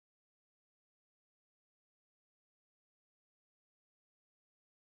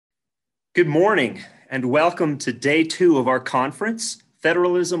Good morning and welcome to day 2 of our conference,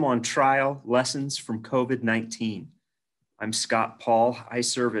 Federalism on Trial, Lessons from COVID-19. I'm Scott Paul. I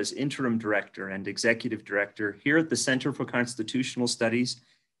serve as Interim Director and Executive Director here at the Center for Constitutional Studies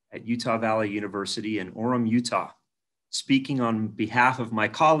at Utah Valley University in Orem, Utah. Speaking on behalf of my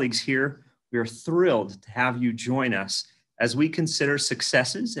colleagues here, we are thrilled to have you join us as we consider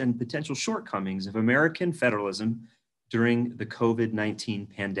successes and potential shortcomings of American federalism during the COVID-19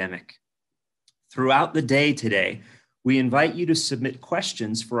 pandemic. Throughout the day today, we invite you to submit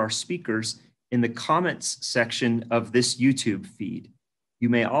questions for our speakers in the comments section of this YouTube feed. You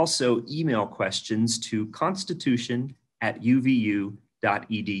may also email questions to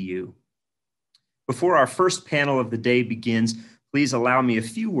constitution@uvu.edu. Before our first panel of the day begins, please allow me a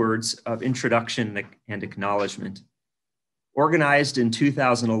few words of introduction and acknowledgement. Organized in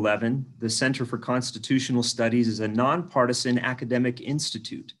 2011, the Center for Constitutional Studies is a nonpartisan academic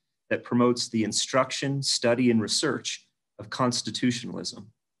institute that promotes the instruction, study, and research of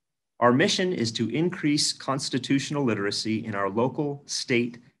constitutionalism. Our mission is to increase constitutional literacy in our local,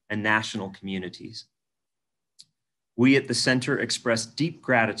 state, and national communities. We at the Center express deep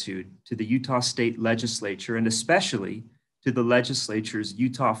gratitude to the Utah State Legislature and especially to the legislature's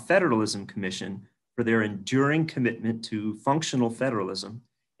Utah Federalism Commission for their enduring commitment to functional federalism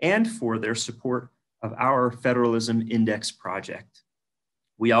and for their support of our Federalism Index project.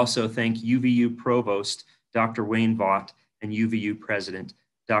 We also thank UVU Provost, Dr. Wayne Vaught, and UVU President,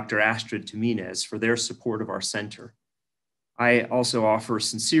 Dr. Astrid Tumines, for their support of our center. I also offer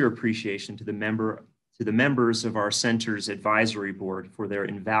sincere appreciation to the members of our center's advisory board for their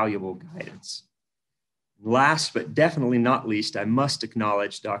invaluable guidance. Last but definitely not least, I must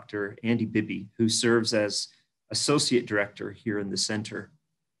acknowledge Dr. Andy Bibby, who serves as Associate Director here in the center.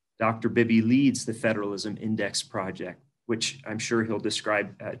 Dr. Bibby leads the Federalism Index project, which I'm sure he'll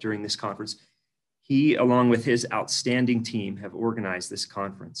describe during this conference. He, along with his outstanding team, have organized this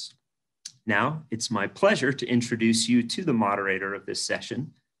conference. Now, it's my pleasure to introduce you to the moderator of this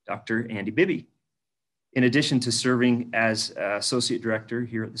session, Dr. Andy Bibby. In addition to serving as Associate Director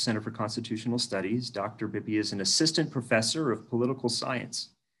here at the Center for Constitutional Studies, Dr. Bibby is an Assistant Professor of Political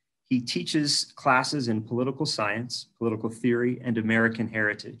Science. He teaches classes in political science, political theory, and American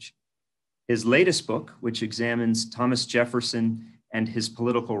heritage. His latest book, which examines Thomas Jefferson and his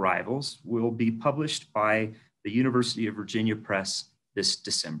political rivals, will be published by the University of Virginia Press this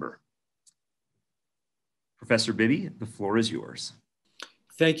December. Professor Bibby, the floor is yours.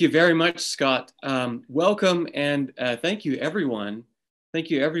 Thank you very much, Scott. Welcome and thank you, everyone. Thank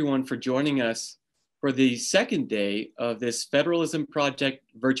you, everyone, for joining us for the second day of this Federalism Project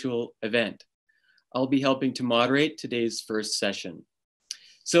virtual event. I'll be helping to moderate today's first session.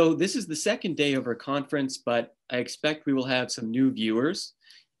 So this is the second day of our conference, but I expect we will have some new viewers.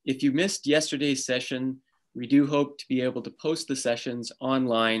 If you missed yesterday's session, we do hope to be able to post the sessions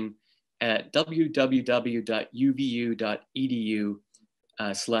online at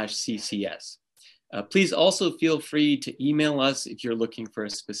www.uvu.edu/CCS. Please also feel free to email us if you're looking for a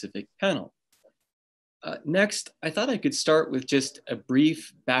specific panel. Next, I thought I could start with just a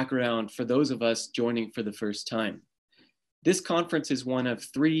brief background for those of us joining for the first time. This conference is one of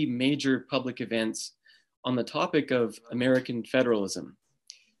 3 major public events on the topic of American federalism.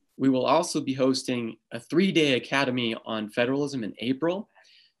 We will also be hosting a 3-day academy on federalism in April,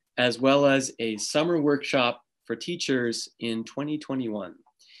 as well as a summer workshop for teachers in 2021.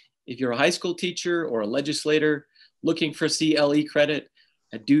 If you're a high school teacher or a legislator looking for CLE credit,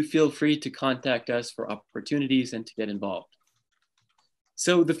 do feel free to contact us for opportunities and to get involved.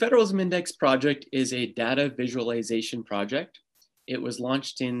 So the Federalism Index project is a data visualization project. It was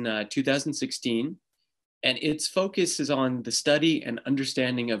launched in 2016, and its focus is on the study and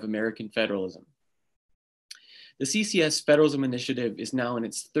understanding of American federalism. The CCS Federalism Initiative is now in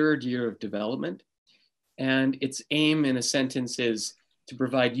its 3rd year of development, and its aim in a sentence is to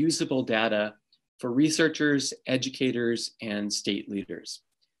provide usable data for researchers, educators, and state leaders.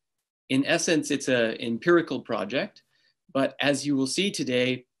 In essence, it's an empirical project, but as you will see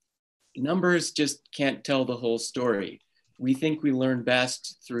today, numbers just can't tell the whole story. We think we learn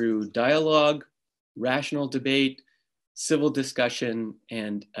best through dialogue, rational debate, civil discussion,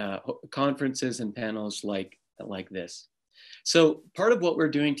 and conferences and panels like this. So part of what we're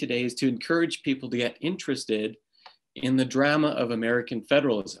doing today is to encourage people to get interested in the drama of American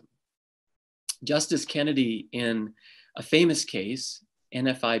federalism. Justice Kennedy, in a famous case,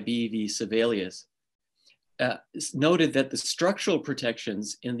 NFIB v. Sebelius, noted that the structural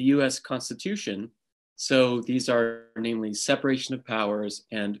protections in the US Constitution, so these are namely separation of powers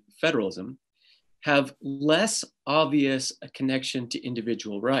and federalism, have less obvious a connection to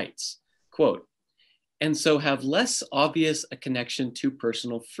individual rights. quote, and so have less obvious a connection to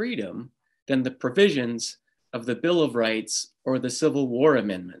personal freedom than the provisions of the Bill of Rights or the Civil War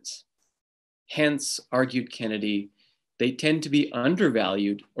amendments. Hence, argued Kennedy, they tend to be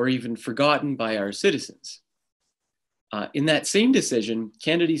undervalued or even forgotten by our citizens. In that same decision,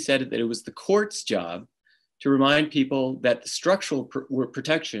 Kennedy said that it was the court's job to remind people that the structural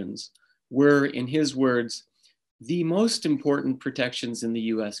protections were, in his words, the most important protections in the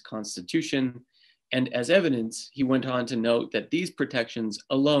US Constitution. And as evidence, he went on to note that these protections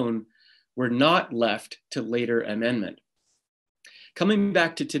alone were not left to later amendment. Coming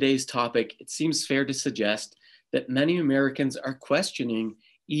back to today's topic, it seems fair to suggest that many Americans are questioning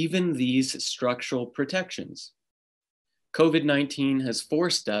even these structural protections. COVID-19 has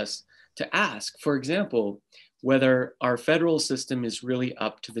forced us to ask, for example, whether our federal system is really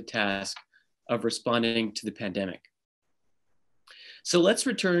up to the task of responding to the pandemic. So let's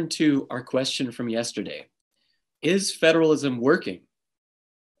return to our question from yesterday. Is federalism working?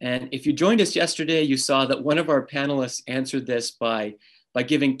 And if you joined us yesterday, you saw that one of our panelists answered this by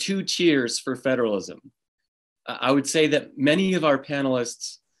giving 2 cheers for federalism. I would say that many of our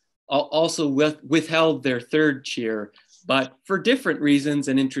panelists also withheld their 3rd cheer, but for different reasons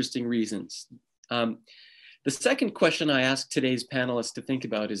and interesting reasons. The second question I ask today's panelists to think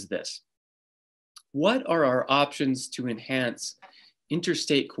about is this. What are our options to enhance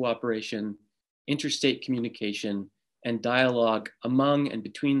interstate cooperation, interstate communication, and dialogue among and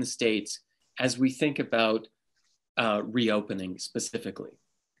between the states as we think about reopening specifically?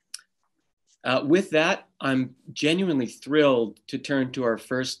 With that, I'm genuinely thrilled to turn to our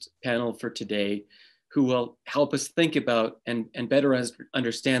first panel for today, who will help us think about and better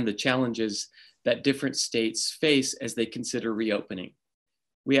understand the challenges that different states face as they consider reopening.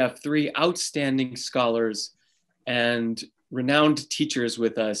 We have 3 outstanding scholars and renowned teachers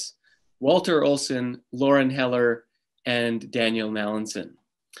with us, Walter Olson, Lauren Heller, and Daniel Mallinson.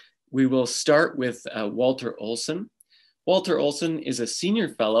 We will start with Walter Olson. Walter Olson is a senior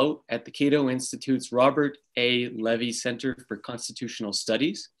fellow at the Cato Institute's Robert A. Levy Center for Constitutional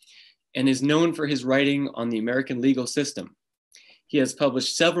Studies and is known for his writing on the American legal system. He has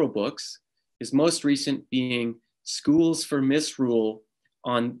published several books, his most recent being Schools for Misrule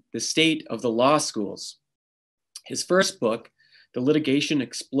on the State of the Law Schools. His first book, The Litigation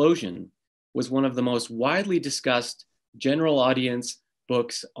Explosion, was one of the most widely discussed general audience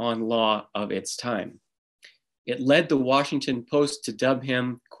books on law of its time. It led the Washington Post to dub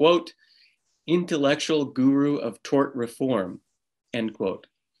him, quote, intellectual guru of tort reform, end quote.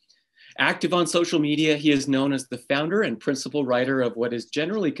 Active on social media, he is known as the founder and principal writer of what is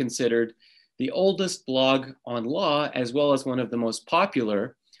generally considered the oldest blog on law, as well as one of the most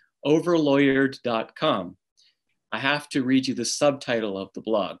popular, overlawyered.com. I have to read you the subtitle of the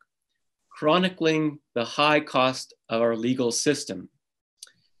blog, Chronicling the High Cost of Our Legal System.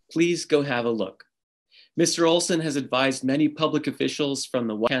 Please go have a look. Mr. Olson has advised many public officials from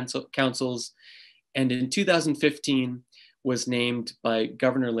the White Councils, and in 2015 was named by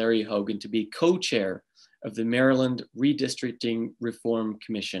Governor Larry Hogan to be co-chair of the Maryland Redistricting Reform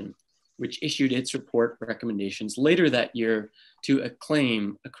Commission, which issued its report recommendations later that year to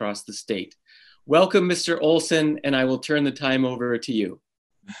acclaim across the state. Welcome, Mr. Olson, and I will turn the time over to you.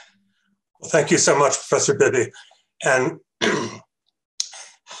 Well, thank you so much, Professor Bibby. And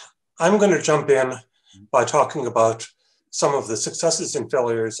I'm going to jump in by talking about some of the successes and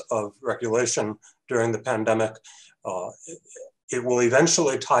failures of regulation during the pandemic. It will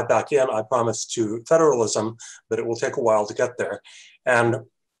eventually tie back in, I promise, to federalism, but it will take a while to get there. And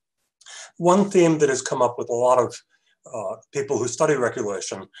one theme that has come up with a lot of people who study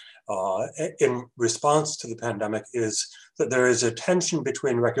regulation in response to the pandemic is that there is a tension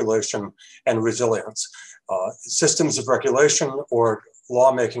between regulation and resilience. Systems of regulation, or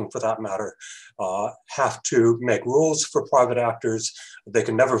lawmaking for that matter, have to make rules for private actors. They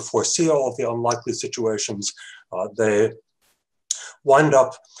can never foresee all of the unlikely situations. They wind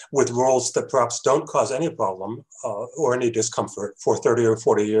up with rules that perhaps don't cause any problem or any discomfort for 30 or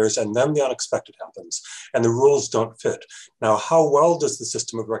 40 years, and then the unexpected happens, and the rules don't fit. Now, how well does the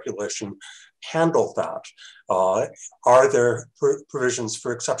system of regulation handle that? Are there provisions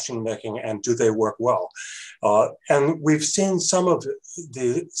for exception making, and do they work well? And we've seen some of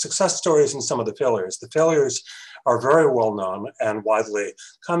the success stories and some of the failures. The failures are very well known and widely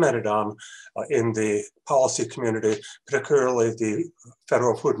commented on in the policy community, particularly the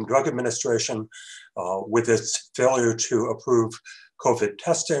Federal Food and Drug Administration, with its failure to approve COVID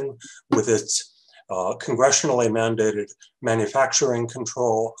testing, with its congressionally mandated manufacturing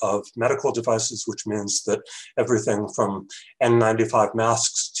control of medical devices, which means that everything from N95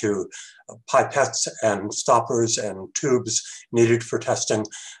 masks to pipettes and stoppers and tubes needed for testing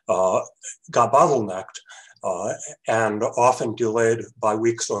got bottlenecked and often delayed by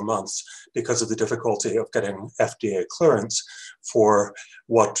weeks or months because of the difficulty of getting FDA clearance for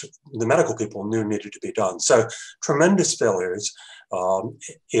what the medical people knew needed to be done. So tremendous failures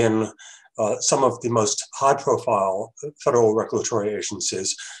in some of the most high-profile federal regulatory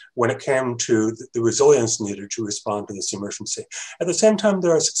agencies when it came to the resilience needed to respond to this emergency. At the same time,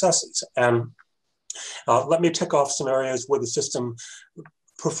 there are successes. And let me tick off some areas where the system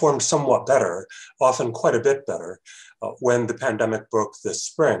performed somewhat better, often quite a bit better, when the pandemic broke this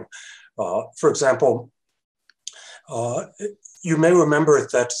spring. For example, you may remember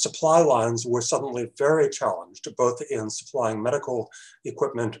that supply lines were suddenly very challenged, both in supplying medical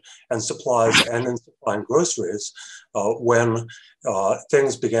equipment and supplies and in supplying groceries when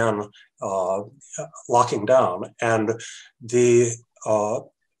things began locking down. And the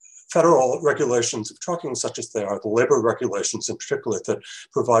federal regulations of trucking, such as they are, the labor regulations in particular that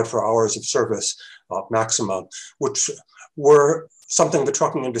provide for hours of service maximum, which were something the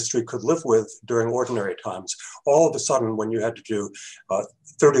trucking industry could live with during ordinary times. All of a sudden, when you had to do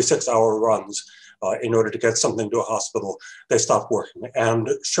 36-hour runs in order to get something to a hospital, they stopped working. And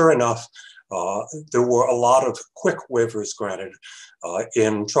sure enough, there were a lot of quick waivers granted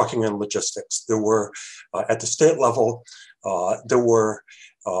in trucking and logistics. There were, at the state level, there were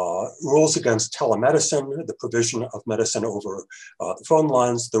rules against telemedicine, the provision of medicine over the phone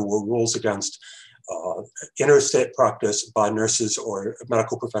lines. There were rules against interstate practice by nurses or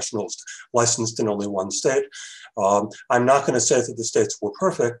medical professionals licensed in only one state. I'm not going to say that the states were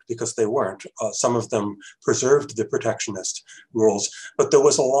perfect because they weren't. Some of them preserved the protectionist rules, but there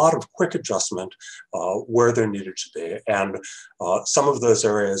was a lot of quick adjustment where there needed to be. And some of those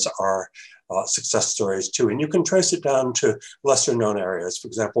areas are success stories too. And you can trace it down to lesser known areas. For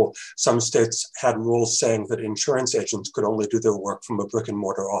example, some states had rules saying that insurance agents could only do their work from a brick and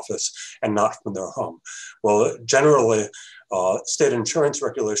mortar office and not from their home. Well, generally, state insurance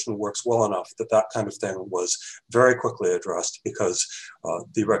regulation works well enough that that kind of thing was very quickly addressed because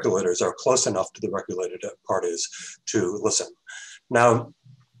the regulators are close enough to the regulated parties to listen. Now,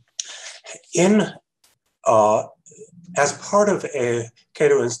 as part of a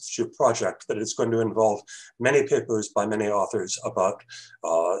Cato Institute project that is going to involve many papers by many authors about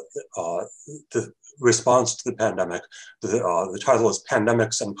the response to the pandemic. The title is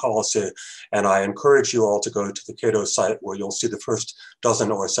Pandemics and Policy, and I encourage you all to go to the Cato site where you'll see the first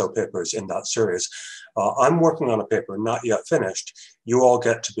dozen or so papers in that series. I'm working on a paper, not yet finished. You all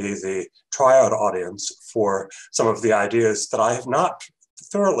get to be the tryout audience for some of the ideas that I have not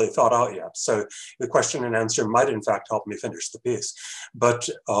thoroughly thought out yet. So the question and answer might in fact help me finish the piece. But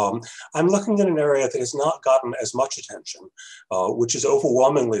I'm looking at an area that has not gotten as much attention, which is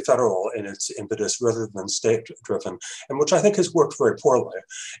overwhelmingly federal in its impetus rather than state driven, and which I think has worked very poorly.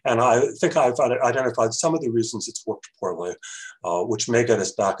 And I think I've identified some of the reasons it's worked poorly, which may get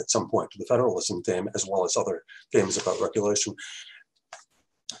us back at some point to the federalism theme as well as other themes about regulation.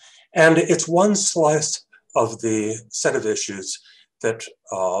 And it's one slice of the set of issues that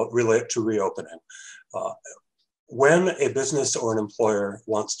relate to reopening. When a business or an employer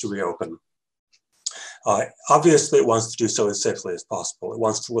wants to reopen, obviously it wants to do so as safely as possible. It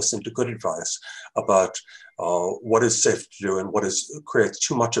wants to listen to good advice about what is safe to do and what creates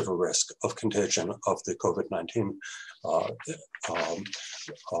too much of a risk of contagion of the COVID-19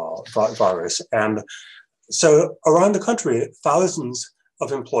 virus. And so around the country, thousands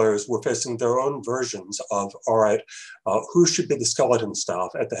of employers were facing their own versions of, all right, who should be the skeleton staff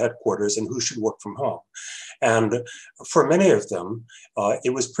at the headquarters and who should work from home? And for many of them,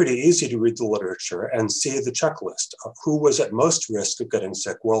 it was pretty easy to read the literature and see the checklist. Who was at most risk of getting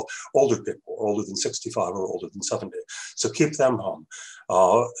sick? Well, older people, older than 65 or older than 70. So keep them home.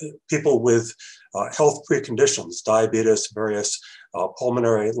 People with health preconditions, diabetes, various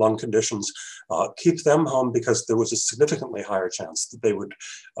pulmonary lung conditions, keep them home because there was a significantly higher chance that they would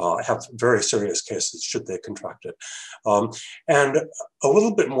have very serious cases should they contract it. And a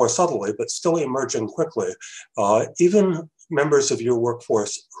little bit more subtly, but still emerging quickly, even members of your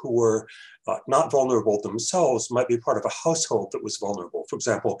workforce who were not vulnerable themselves might be part of a household that was vulnerable. For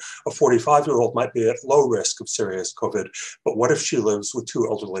example, a 45-year-old might be at low risk of serious COVID, but what if she lives with two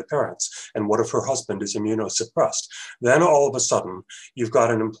elderly parents? And what if her husband is immunosuppressed? Then all of a sudden, you've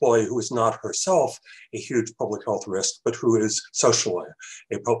got an employee who is not herself a huge public health risk, but who is socially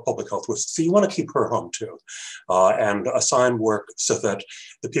a public health risk. So you want to keep her home too, and assign work so that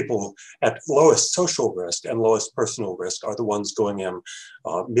the people at lowest social risk and lowest personal risk are the ones going in,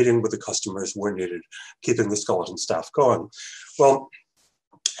 meeting with the customers where needed, keeping the skeleton staff going. Well,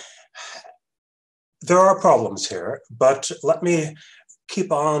 there are problems here, but let me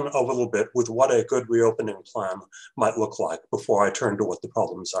keep on a little bit with what a good reopening plan might look like before I turn to what the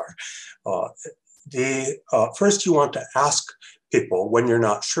problems are. First, you want to ask people, when you're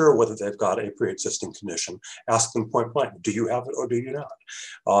not sure whether they've got a pre-existing condition, ask them point blank, do you have it or do you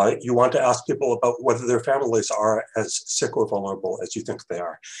not? You want to ask people about whether their families are as sick or vulnerable as you think they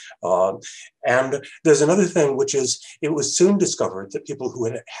are. And there's another thing, which is it was soon discovered that people who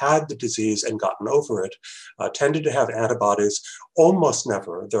had had the disease and gotten over it tended to have antibodies, almost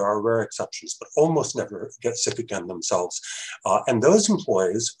never, there are rare exceptions, but almost never get sick again themselves. And those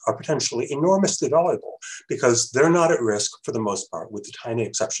employees are potentially enormously valuable because they're not at risk for the most part, with the tiny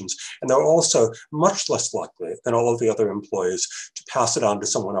exceptions. And they're also much less likely than all of the other employees to pass it on to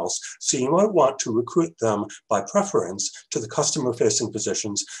someone else. So you might want to recruit them by preference to the customer-facing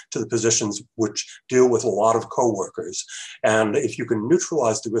positions, to the positions which deal with a lot of co-workers. And if you can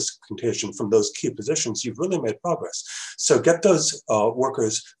neutralize the risk of contagion from those key positions, you've really made progress. So get those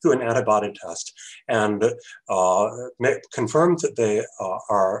workers through an antibody test and confirm that they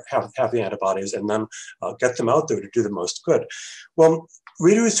have the antibodies, and then get them out there to do the most good. Well,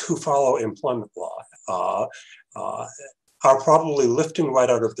 readers who follow employment law are probably lifting right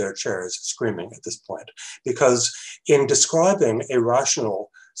out of their chairs screaming at this point, because in describing a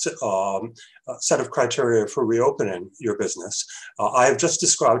rational set of criteria for reopening your business, I have just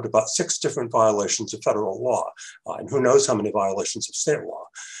described about 6 different violations of federal law, and who knows how many violations of state law.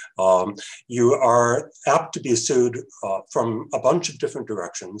 You are apt to be sued from a bunch of different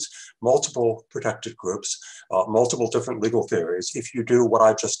directions, multiple protected groups, multiple different legal theories, if you do what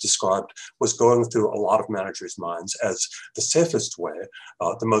I just described was going through a lot of managers' minds as the safest way,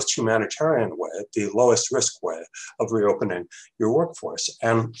 the most humanitarian way, the lowest risk way of reopening your workforce.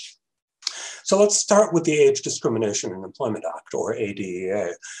 And so let's start with the Age Discrimination in Employment Act, or ADEA.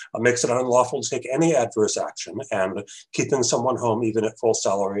 It makes it unlawful to take any adverse action, and keeping someone home, even at full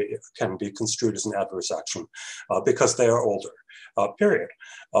salary, can be construed as an adverse action because they are older. Period.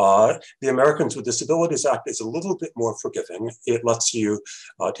 The Americans with Disabilities Act is a little bit more forgiving. It lets you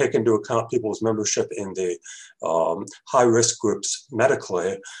take into account people's membership in the high-risk groups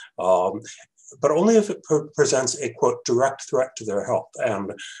medically, but only if it presents a, quote, direct threat to their health.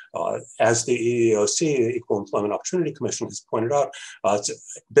 And as the EEOC, Equal Employment Opportunity Commission, has pointed out, it's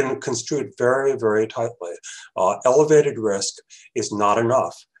been construed very, very tightly. Elevated risk is not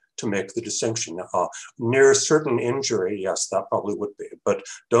enough to make the distinction. Near certain injury, yes, that probably would be, but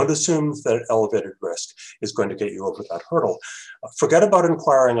don't assume that elevated risk is going to get you over that hurdle. Forget about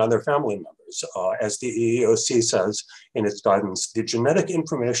inquiring on their family members. As the EEOC says in its guidance, the Genetic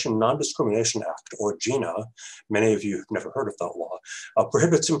Information Non-Discrimination Act, or GINA, many of you have never heard of that law,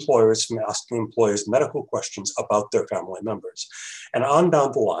 prohibits employers from asking employees medical questions about their family members. And on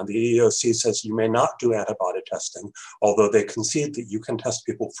down the line, the EEOC says you may not do antibody testing, although they concede that you can test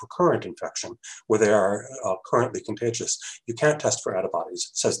people for current infection where they are currently contagious. You can't test for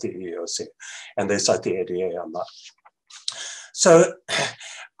antibodies, says the EEOC, and they cite the ADA on that. So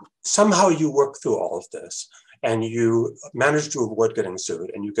somehow you work through all of this and you manage to avoid getting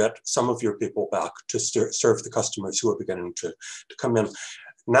sued, and you get some of your people back to serve the customers who are beginning to come in.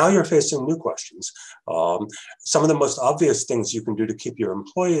 Now you're facing new questions. Some of the most obvious things you can do to keep your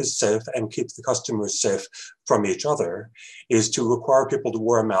employees safe and keep the customers safe from each other is to require people to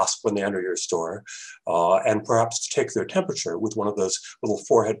wear a mask when they enter your store, and perhaps to take their temperature with one of those little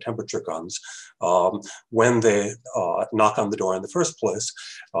forehead temperature guns when they knock on the door in the first place.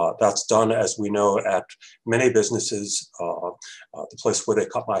 That's done, as we know, at many businesses. The place where they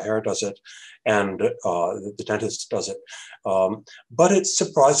cut my hair does it, and the dentist does it. But it's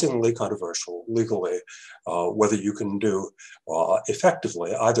surprisingly controversial legally whether you can do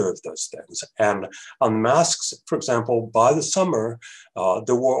effectively either of those things. And on masks, for example, by the summer,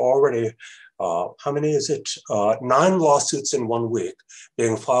 there were already how many is it? 9 lawsuits in 1 week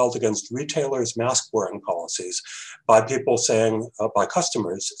being filed against retailers' mask wearing policies by people saying, by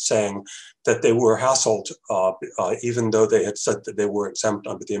customers saying that they were hassled, even though they had said that they were exempt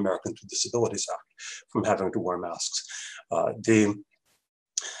under the Americans with Disabilities Act from having to wear masks.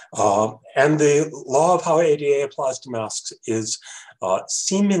 And the law of how ADA applies to masks is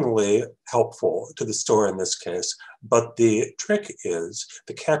seemingly helpful to the store in this case, but the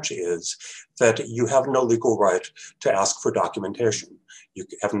catch is that you have no legal right to ask for documentation. You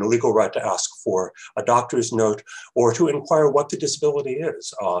have no legal right to ask for a doctor's note or to inquire what the disability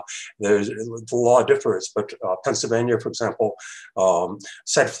is. The law differs, but Pennsylvania, for example,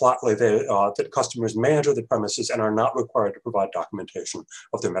 said flatly that customers may enter the premises and are not required to provide documentation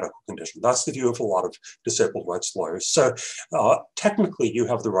of their medical condition. That's the view of a lot of disabled rights lawyers. So technically, you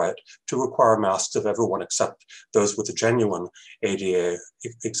have the right to require masks of everyone except those with a genuine ADA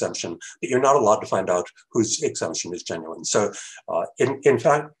exemption, but you're not allowed to find out whose exemption is genuine. So in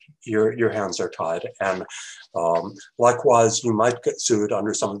fact, your hands are tied. And likewise, you might get sued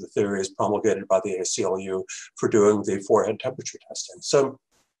under some of the theories promulgated by the ACLU for doing the forehead temperature testing. So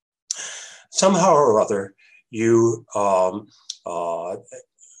somehow or other, you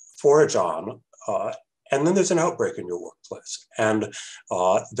forage on, and then there's an outbreak in your workplace. And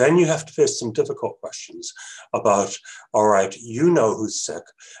then you have to face some difficult questions about, all right, you know who's sick,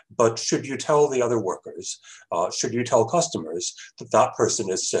 but should you tell the other workers, should you tell customers that that person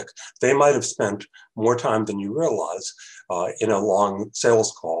is sick? They might have spent more time than you realize in a long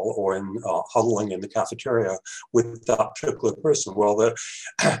sales call or in huddling in the cafeteria with that particular person. Well,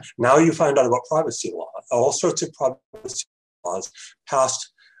 now you find out about privacy law. All sorts of privacy laws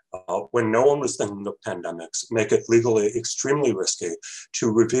passed when no one was thinking of pandemics, make it legally extremely risky to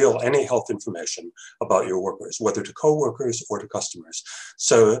reveal any health information about your workers, whether to coworkers or to customers.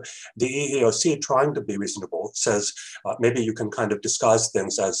 So the EEOC, trying to be reasonable, says maybe you can kind of disguise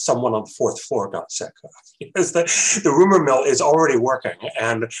things as someone on the fourth floor got sick. Because the rumor mill is already working.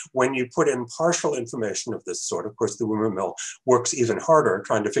 And when you put in partial information of this sort, of course, the rumor mill works even harder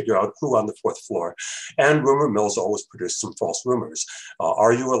trying to figure out who on the fourth floor. And rumor mills always produce some false rumors.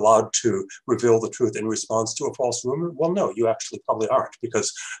 Are you allowed to reveal the truth in response to a false rumor? Well, no, you actually probably aren't,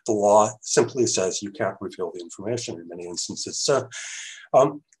 because the law simply says you can't reveal the information in many instances. So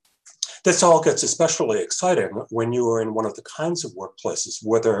this all gets especially exciting when you are in one of the kinds of workplaces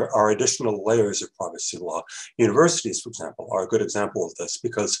where there are additional layers of privacy law. Universities, for example, are a good example of this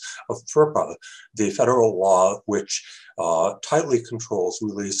because of FERPA, the federal law which tightly controls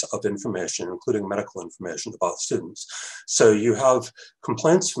release of information, including medical information about students. So you have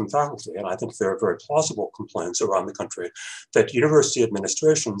complaints from faculty, and I think there are very plausible complaints around the country, that university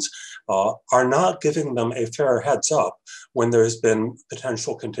administrations are not giving them a fair heads up when there's been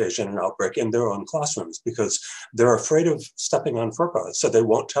potential contagion and outbreak in their own classrooms, because they're afraid of stepping on FERPA. So they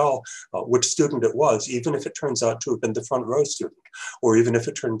won't tell which student it was, even if it turns out to have been the front row student, or even if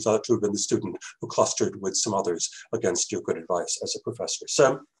it turns out to have been the student who clustered with some others against your good advice as a professor.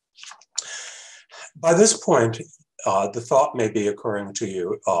 So by this point, the thought may be occurring to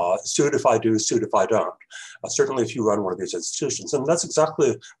you, sued if I do, sued if I don't. Certainly if you run one of these institutions. And that's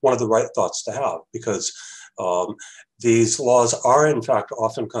exactly one of the right thoughts to have, because these laws are in fact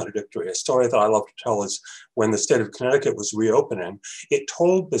often contradictory. A story that I love to tell is when the state of Connecticut was reopening, it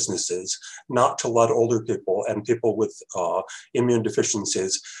told businesses not to let older people and people with immune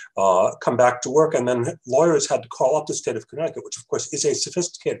deficiencies come back to work. And then lawyers had to call up the state of Connecticut, which of course is a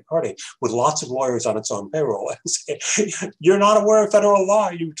sophisticated party with lots of lawyers on its own payroll, and say, you're not aware of federal law.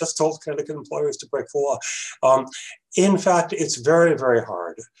 You just told Connecticut employers to break the law. In fact, it's very, very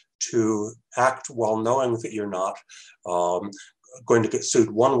hard to act while knowing that you're not going to get sued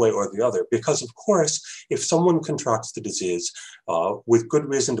one way or the other. Because of course, if someone contracts the disease with good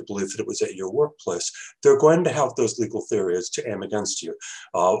reason to believe that it was at your workplace, they're going to have those legal theories to aim against you.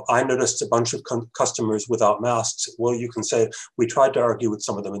 I noticed a bunch of customers without masks. Well, you can say, we tried to argue with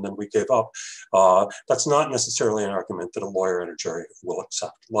some of them and then we gave up. That's not necessarily an argument that a lawyer and a jury will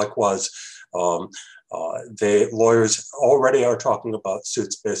accept. Likewise, the lawyers already are talking about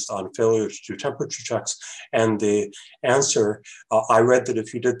suits based on failure to do temperature checks. And the answer, I read that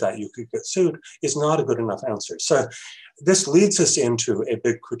if you did that, you could get sued, is not a good enough answer. So this leads us into a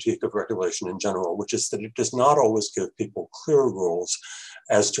big critique of regulation in general, which is that it does not always give people clear rules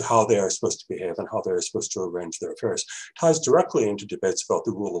as to how they are supposed to behave and how they're supposed to arrange their affairs. Ties directly into debates about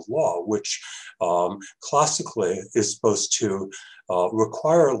the rule of law, which classically is supposed to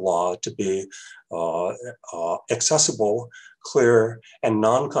require law to be accessible, clear, and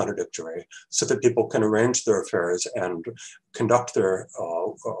non-contradictory, so that people can arrange their affairs and conduct their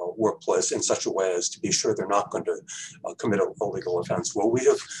workplace in such a way as to be sure they're not going to commit a legal offense. Well, we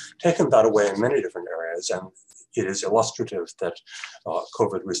have taken that away in many different areas, and it is illustrative that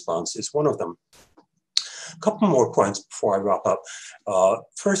COVID response is one of them. A couple more points before I wrap up.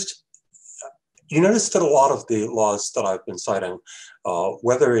 First, You notice that a lot of the laws that I've been citing,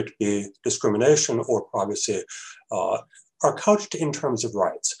 whether it be discrimination or privacy, are couched in terms of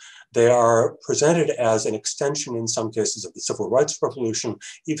rights. They are presented as an extension, in some cases, of the civil rights revolution,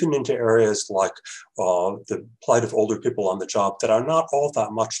 even into areas like the plight of older people on the job that are not all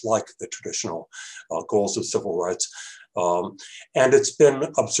that much like the traditional goals of civil rights. And it's been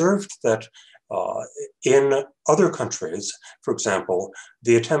observed that in other countries, for example,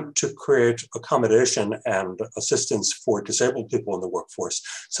 the attempt to create accommodation and assistance for disabled people in the workforce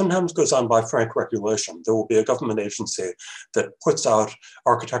sometimes goes on by frank regulation. There will be a government agency that puts out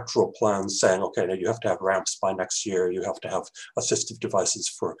architectural plans saying, okay, now you have to have ramps by next year, you have to have assistive devices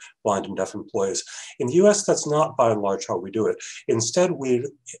for blind and deaf employees. In the US, that's not by and large how we do it. Instead, we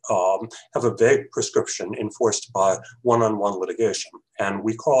have a vague prescription enforced by one-on-one litigation, and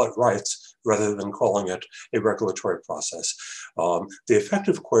we call it rights rather than calling it a regulatory process. The effect,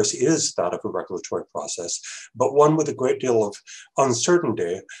 of course, is that of a regulatory process, but one with a great deal of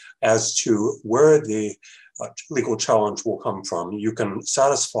uncertainty as to where the legal challenge will come from. You can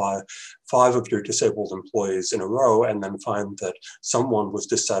satisfy 5 of your disabled employees in a row and then find that someone was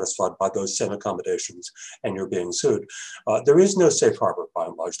dissatisfied by those same accommodations and you're being sued. There is no safe harbor by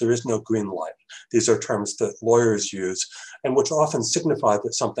and large. There is no green light. These are terms that lawyers use and which often signify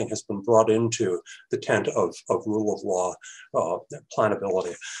that something has been brought into the tent of rule of law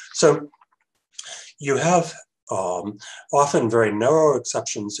planability. So you have often very narrow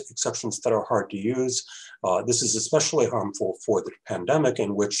exceptions that are hard to use. This is especially harmful for the pandemic,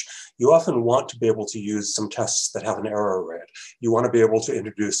 in which you often want to be able to use some tests that have an error rate. You want to be able to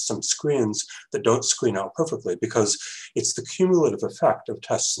introduce some screens that don't screen out perfectly, because it's the cumulative effect of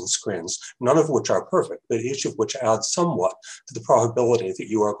tests and screens, none of which are perfect, but each of which adds somewhat to the probability that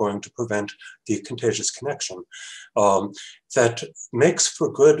you are going to prevent the contagious connection. That makes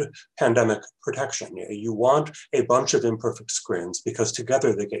for good pandemic protection. You want a bunch of imperfect screens because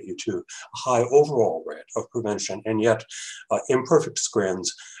together they get you to a high overall rate of prevention, and yet imperfect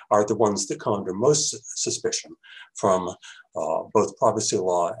screens are the ones that come under most suspicion from both privacy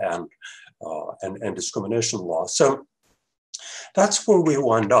law and discrimination law. So that's where we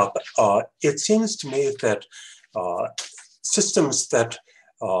wind up. It seems to me that systems that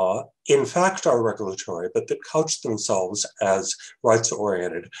in fact are regulatory, but that couch themselves as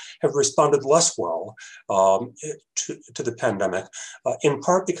rights-oriented, have responded less well to the pandemic, in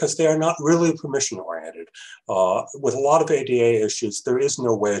part because they are not really permission-oriented. With a lot of ADA issues, there is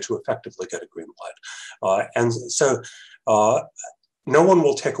no way to effectively get a green light. And so no one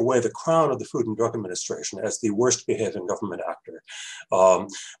will take away the crown of the Food and Drug Administration as the worst behaving government actor.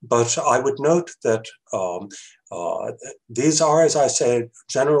 But I would note that these are, as I say,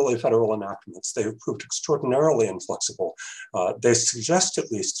 generally federal enactments. They have proved extraordinarily inflexible. They suggest,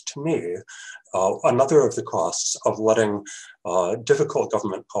 at least to me, another of the costs of letting difficult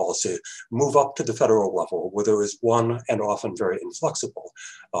government policy move up to the federal level, where there is one and often very inflexible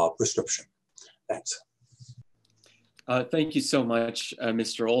prescription. Thanks. Thank you so much,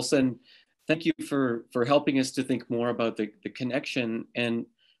 Mr. Olson. Thank you for helping us to think more about the connection and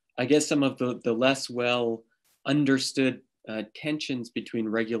I guess some of the less well understood tensions between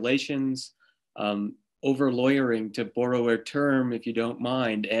regulations, over lawyering, to borrow a term if you don't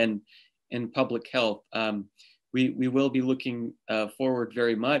mind, and public health. We will be looking forward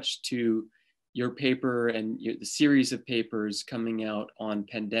very much to your paper and the series of papers coming out on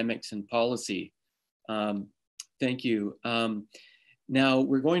pandemics and policy. Thank you. Now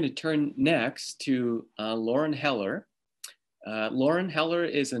we're going to turn next to Lauren Heller. Lauren Heller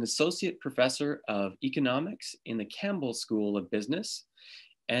is an associate professor of economics in the Campbell School of Business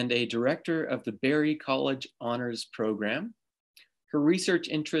and a director of the Berry College Honors Program. Her research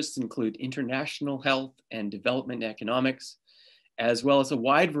interests include international health and development economics, as well as a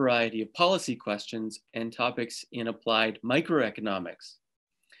wide variety of policy questions and topics in applied microeconomics.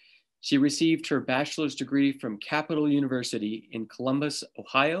 She received her bachelor's degree from Capital University in Columbus,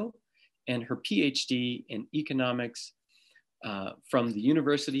 Ohio, and her Ph.D. in economics from the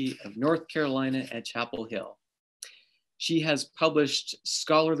University of North Carolina at Chapel Hill. She has published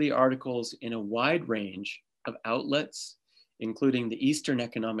scholarly articles in a wide range of outlets, including the Eastern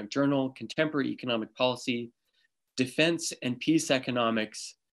Economic Journal, Contemporary Economic Policy, Defense and Peace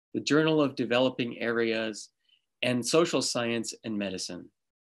Economics, the Journal of Developing Areas, and Social Science and Medicine.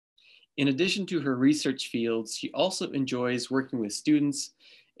 In addition to her research fields, she also enjoys working with students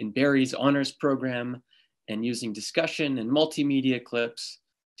in Berry's honors program and using discussion and multimedia clips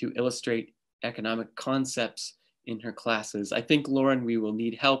to illustrate economic concepts in her classes. I think, Lauren, we will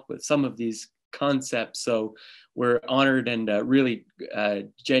need help with some of these concepts, so we're honored and really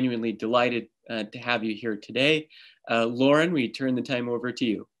genuinely delighted to have you here today. Lauren, we turn the time over to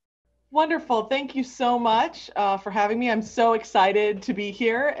you. Wonderful. Thank you so much for having me. I'm so excited to be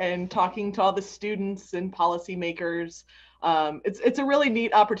here and talking to all the students and policymakers. It's a really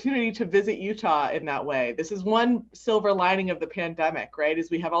neat opportunity to visit Utah in that way. This is one silver lining of the pandemic, right? Is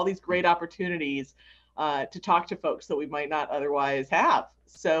we have all these great opportunities to talk to folks that we might not otherwise have.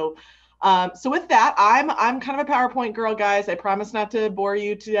 So with that, I'm kind of a PowerPoint girl, guys. I promise not to bore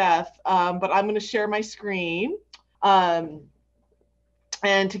you to death, but I'm going to share my screen.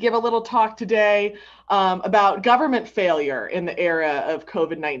 And to give a little talk today about government failure in the era of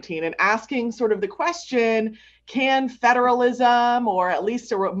COVID-19 and asking sort of the question, can federalism, or at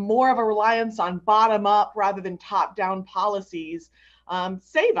least more of a reliance on bottom-up rather than top-down policies,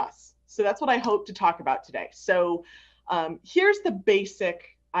 save us? So that's what I hope to talk about today. So here's the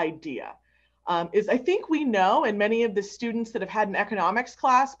basic idea. Is I think we know, and many of the students that have had an economics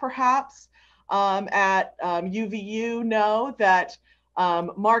class perhaps at UVU know that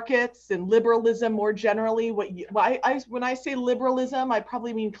markets and liberalism more generally, when I say liberalism, I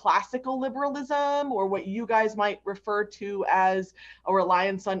probably mean classical liberalism, or what you guys might refer to as a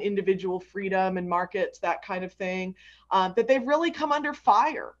reliance on individual freedom and markets, that kind of thing, that they've really come under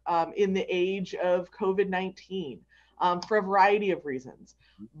fire in the age of COVID-19 for a variety of reasons.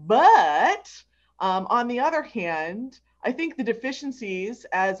 But on the other hand, I think the deficiencies,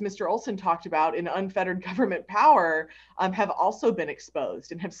 as Mr. Olson talked about, in unfettered government power have also been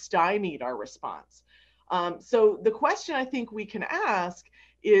exposed and have stymied our response. So the question I think we can ask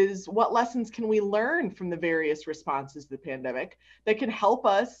is, what lessons can we learn from the various responses to the pandemic that can help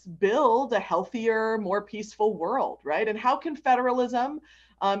us build a healthier, more peaceful world, right? And how can federalism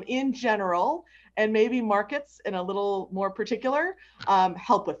in general, and maybe markets in a little more particular,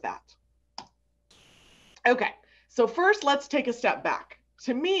 help with that? Okay. So first, let's take a step back.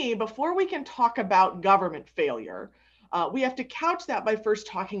 To me, before we can talk about government failure, we have to couch that by first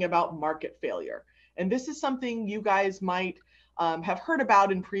talking about market failure. And this is something you guys might have heard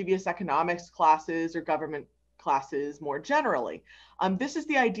about in previous economics classes or government classes more generally. This is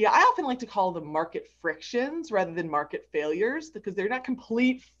the idea I often like to call the market frictions rather than market failures, because they're not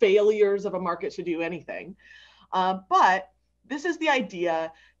complete failures of a market to do anything. But this is the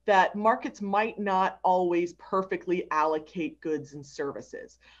idea that markets might not always perfectly allocate goods and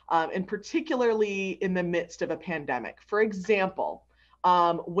services, and particularly in the midst of a pandemic. For example,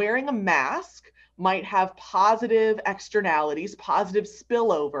 wearing a mask might have positive externalities, positive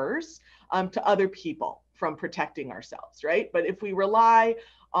spillovers to other people from protecting ourselves, right? But if we rely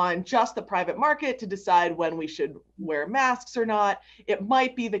on just the private market to decide when we should wear masks or not, it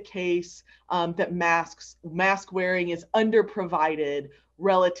might be the case that mask wearing is underprovided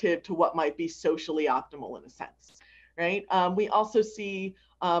relative to what might be socially optimal in a sense, right? We also see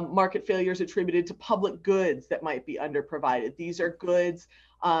market failures attributed to public goods that might be underprovided. These are goods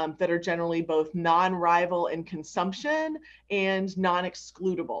that are generally both non-rival in consumption and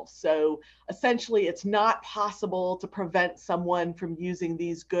non-excludable. So essentially, it's not possible to prevent someone from using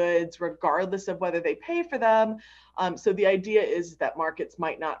these goods regardless of whether they pay for them. So the idea is that markets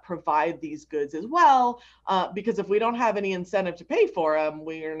might not provide these goods as well, because if we don't have any incentive to pay for them,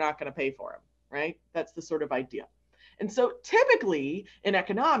 we're not going to pay for them, right? That's the sort of idea. And so typically in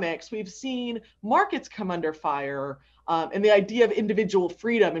economics, we've seen markets come under fire, and the idea of individual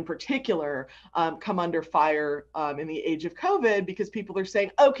freedom in particular come under fire in the age of COVID, because people are saying,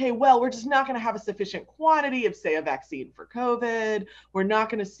 okay, well, we're just not going to have a sufficient quantity of, say, a vaccine for COVID. We're not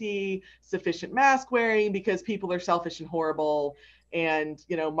going to see sufficient mask wearing because people are selfish and horrible, and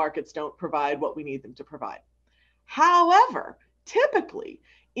markets don't provide what we need them to provide. However, typically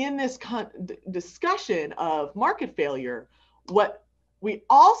in this discussion of market failure, what we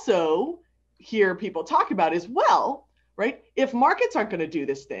also hear people talk about is, well, right, if markets aren't going to do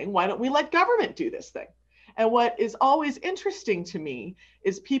this thing, why don't we let government do this thing? And what is always interesting to me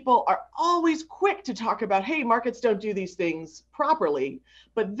is people are always quick to talk about, hey, markets don't do these things properly.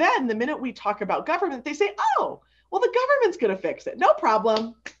 But then the minute we talk about government, they say, oh, well, the government's going to fix it. No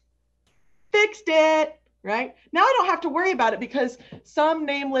problem. Fixed it. Right? Now I don't have to worry about it because some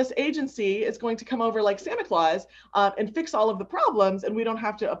nameless agency is going to come over like Santa Claus and fix all of the problems, and we don't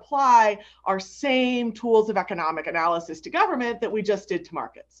have to apply our same tools of economic analysis to government that we just did to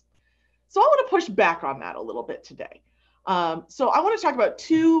markets. So I want to push back on that a little bit today. So I want to talk about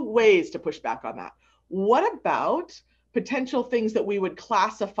two ways to push back on that. What about potential things that we would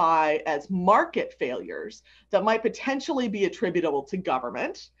classify as market failures that might potentially be attributable to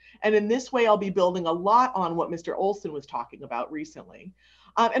government? And in this way, I'll be building a lot on what Mr. Olson was talking about recently.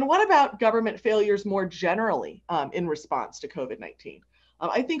 And what about government failures more generally in response to COVID-19?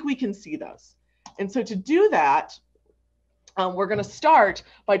 I think we can see those. And so to do that, we're going to start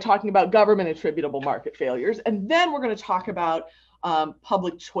by talking about government attributable market failures, and then we're going to talk about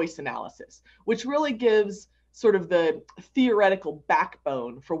public choice analysis, which really gives sort of the theoretical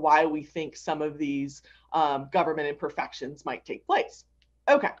backbone for why we think some of these government imperfections might take place.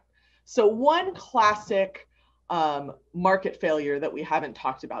 Okay, so one classic market failure that we haven't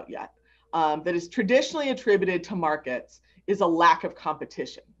talked about yet, that is traditionally attributed to markets, is a lack of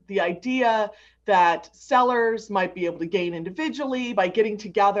competition. The idea that sellers might be able to gain individually by getting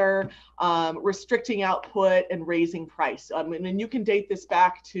together, restricting output and raising price. And you can date this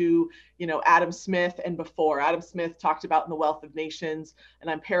back to, Adam Smith and before. Adam Smith talked about in The Wealth of Nations, and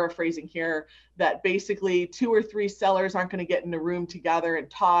I'm paraphrasing here, that basically 2 or 3 sellers aren't going to get in a room together and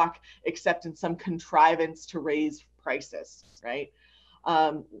talk, except in some contrivance to raise prices, right?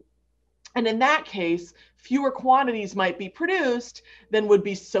 And in that case, fewer quantities might be produced than would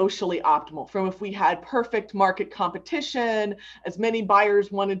be socially optimal. From if we had perfect market competition, as many buyers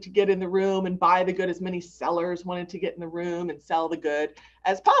wanted to get in the room and buy the good, as many sellers wanted to get in the room and sell the good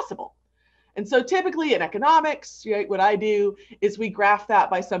as possible. And so typically in economics, right, what I do is we graph that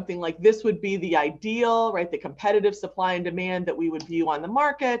by something like this would be the ideal, right, the competitive supply and demand that we would view on the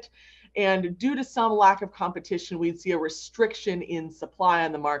market. And due to some lack of competition, we'd see a restriction in supply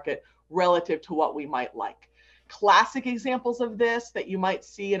on the market relative to what we might like. Classic examples of this that you might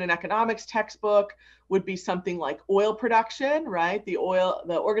see in an economics textbook would be something like oil production, right? The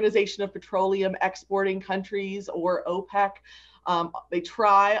Organization of Petroleum Exporting Countries, or OPEC. They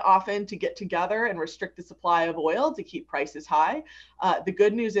try often to get together and restrict the supply of oil to keep prices high. The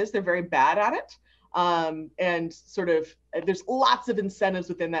good news is they're very bad at it. And sort of there's lots of incentives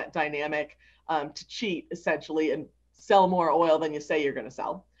within that dynamic to cheat, essentially, and sell more oil than you say you're going to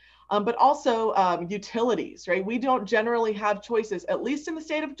sell. But also utilities, right? We don't generally have choices, at least in the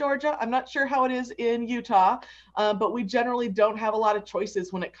state of Georgia. I'm not sure how it is in Utah, but we generally don't have a lot of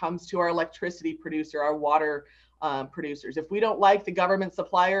choices when it comes to our electricity producer, our water producers. If we don't like the government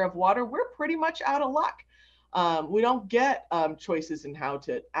supplier of water, we're pretty much out of luck. We don't get choices in how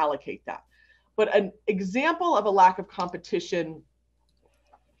to allocate that. But an example of a lack of competition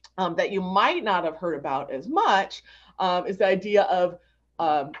that you might not have heard about as much is the idea of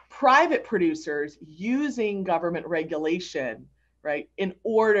private producers using government regulation, right, in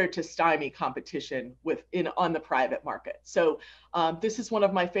order to stymie competition on the private market. So this is one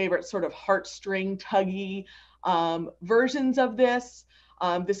of my favorite sort of heartstring tuggy versions of this.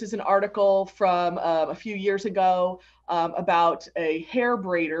 This is an article from a few years ago about a hair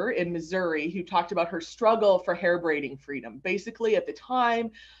braider in Missouri who talked about her struggle for hair braiding freedom. Basically, at the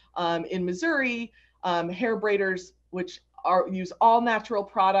time in Missouri, hair braiders, which use all natural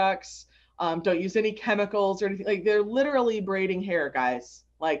products, don't use any chemicals or anything, like they're literally braiding hair, guys,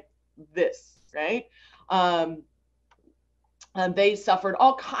 like this, right? They suffered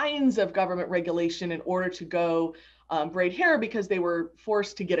all kinds of government regulation in order to go braid hair because they were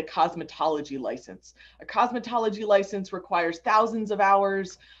forced to get a cosmetology license. A cosmetology license requires thousands of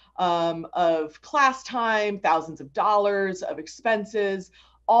hours of class time, thousands of dollars of expenses,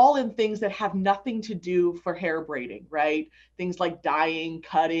 all in things that have nothing to do for hair braiding, right? Things like dyeing,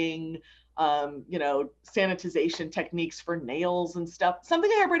 cutting, sanitization techniques for nails and stuff, something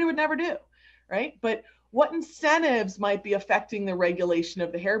a hair braider would never do, right? But what incentives might be affecting the regulation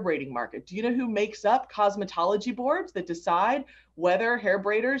of the hair braiding market? Do you know who makes up cosmetology boards that decide whether hair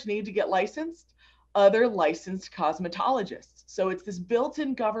braiders need to get licensed? Other licensed cosmetologists. So it's this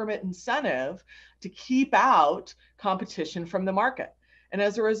built-in government incentive to keep out competition from the market. And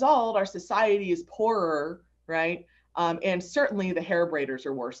as a result, our society is poorer, right? And certainly the hair braiders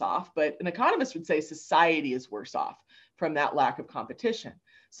are worse off, but an economist would say society is worse off from that lack of competition.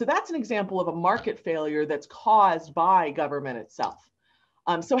 So that's an example of a market failure that's caused by government itself.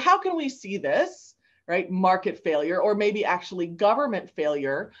 So how can we see this, right? Market failure, or maybe actually government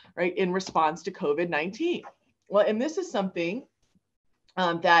failure, right, in response to COVID-19? Well, and this is something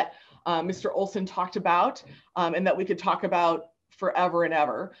that Mr. Olson talked about, and that we could talk about forever and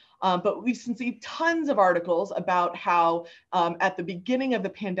ever. But we can see tons of articles about how at the beginning of the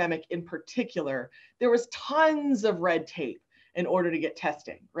pandemic in particular, there was tons of red tape in order to get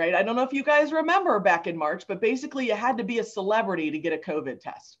testing, right? I don't know if you guys remember back in March, but basically you had to be a celebrity to get a COVID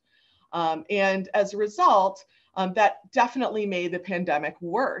test. And as a result, that definitely made the pandemic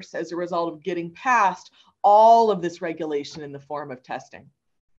worse as a result of getting past all of this regulation in the form of testing.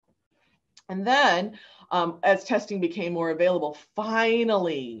 And then as testing became more available,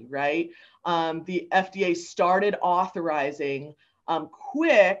 finally, right, the FDA started authorizing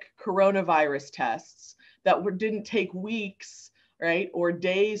quick coronavirus tests that didn't take weeks, right? Or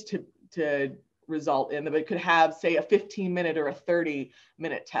days to result in, but it could have, say, a 15-minute or a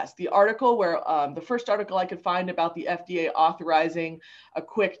 30-minute test. The article where, the first article I could find about the FDA authorizing a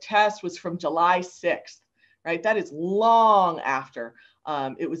quick test was from July 6th, right? That is long after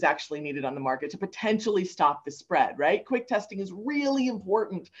it was actually needed on the market to potentially stop the spread, right? Quick testing is really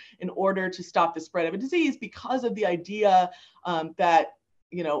important in order to stop the spread of a disease because of the idea that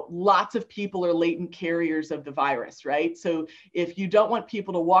lots of people are latent carriers of the virus, right? So if you don't want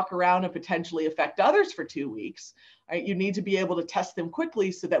people to walk around and potentially affect others for 2 weeks, right, you need to be able to test them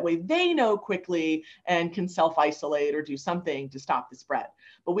quickly so that way they know quickly and can self-isolate or do something to stop the spread.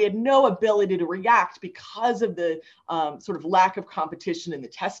 But we had no ability to react because of the sort of lack of competition in the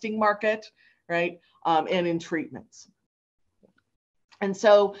testing market, right, and in treatments. And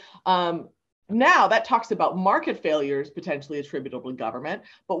so now that talks about market failures potentially attributable to government,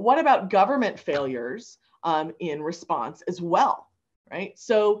 but what about government failures in response as well, right?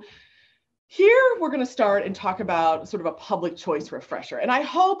 So here we're going to start and talk about sort of a public choice refresher. And I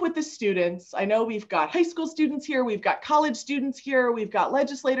hope with the students, I know we've got high school students here, we've got college students here, we've got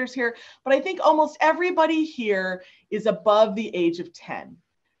legislators here, but I think almost everybody here is above the age of 10.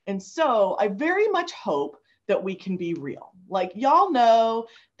 And so I very much hope that we can be real. Like, y'all know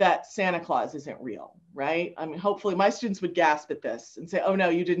that Santa Claus isn't real, right? I mean, hopefully my students would gasp at this and say, oh no,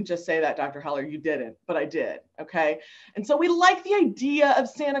 you didn't just say that, Dr. Heller, you didn't, but I did, okay? And so we like the idea of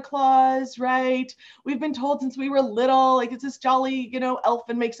Santa Claus, right? We've been told since we were little, like it's this jolly, elf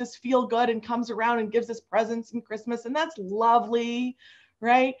and makes us feel good and comes around and gives us presents and Christmas, and that's lovely,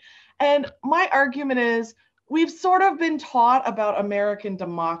 right? And my argument is, we've sort of been taught about American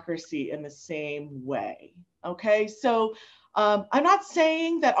democracy in the same way. Okay, so I'm not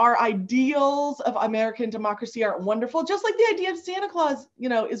saying that our ideals of American democracy aren't wonderful, just like the idea of Santa Claus,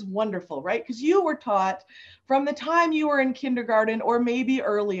 is wonderful, right? Because you were taught from the time you were in kindergarten or maybe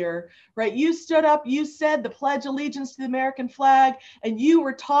earlier, right? You stood up, you said the Pledge of Allegiance to the American flag, and you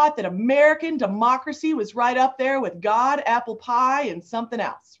were taught that American democracy was right up there with God, apple pie, and something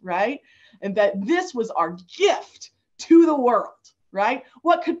else, right? And that this was our gift to the world. Right?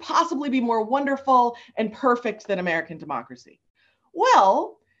 What could possibly be more wonderful and perfect than American democracy?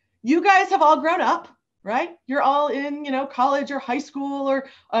 Well, you guys have all grown up, right? You're all in, college or high school or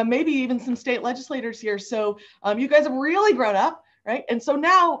maybe even some state legislators here. So you guys have really grown up, right? And so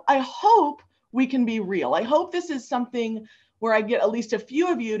now I hope we can be real. I hope this is something where I get at least a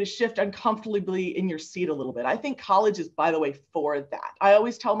few of you to shift uncomfortably in your seat a little bit. I think college is, by the way, for that. I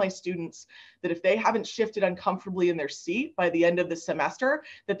always tell my students that if they haven't shifted uncomfortably in their seat by the end of the semester,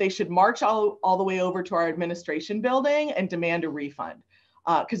 that they should march all the way over to our administration building and demand a refund,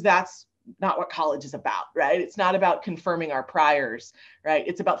 because that's not what college is about, right? It's not about confirming our priors, right?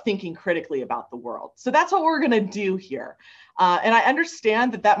 It's about thinking critically about the world. So that's what we're going to do here. And I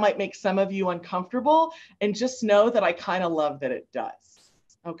understand that that might make some of you uncomfortable, and just know that I kind of love that it does.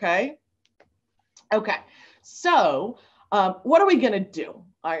 Okay. Okay. So what are we going to do?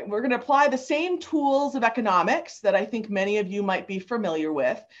 All right, we're going to apply the same tools of economics that I think many of you might be familiar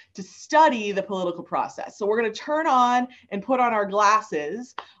with to study the political process. So we're going to turn on and put on our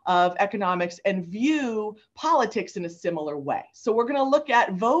glasses of economics and view politics in a similar way. So we're going to look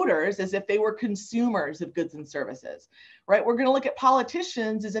at voters as if they were consumers of goods and services, right? We're going to look at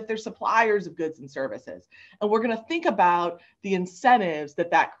politicians as if they're suppliers of goods and services. And we're going to think about the incentives that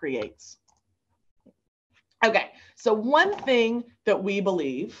that creates. Okay, so one thing that we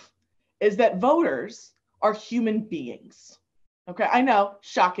believe is that voters are human beings. Okay, I know,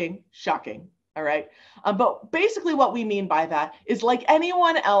 shocking, shocking, all right? But basically what we mean by that is, like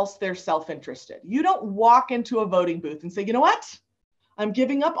anyone else, they're self-interested. You don't walk into a voting booth and say, you know what? I'm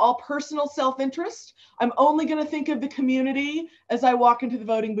giving up all personal self-interest. I'm only gonna think of the community as I walk into the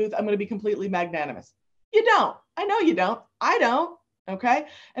voting booth. I'm gonna be completely magnanimous. You don't, I know you don't, I don't. Okay,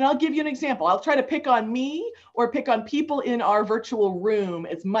 and I'll give you an example. I'll try to pick on me or pick on people in our virtual room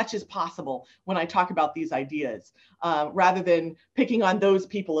as much as possible when I talk about these ideas, rather than picking on those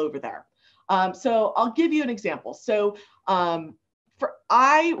people over there. So I'll give you an example. So when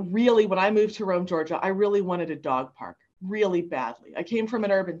I moved to Rome, Georgia, I really wanted a dog park really badly. I came from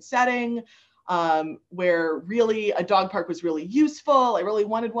an urban setting where really a dog park was really useful. I really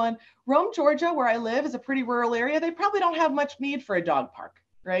wanted one. Rome, Georgia, where I live, is a pretty rural area. They probably don't have much need for a dog park,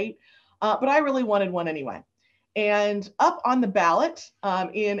 right? But I really wanted one anyway. And up on the ballot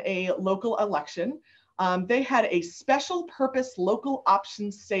in a local election, they had a special purpose local option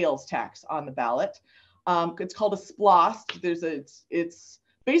sales tax on the ballot. It's called a SPLOST. It's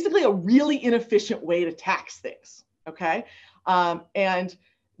basically a really inefficient way to tax things, okay? And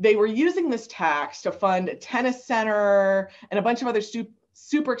they were using this tax to fund a tennis center and a bunch of other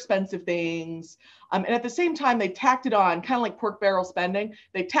super expensive things. And at the same time, they tacked it on, kind of like pork barrel spending,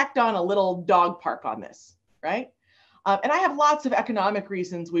 they tacked on a little dog park on this, right? And I have lots of economic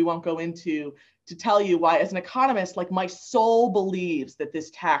reasons we won't go into to tell you why, as an economist, like my soul believes that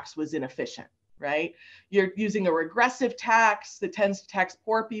this tax was inefficient, right? You're using a regressive tax that tends to tax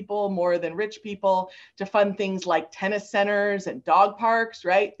poor people more than rich people to fund things like tennis centers and dog parks,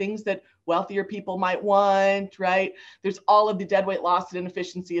 right? Things that wealthier people might want, right? There's all of the deadweight loss and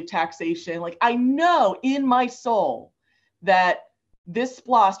inefficiency of taxation. Like I know in my soul that this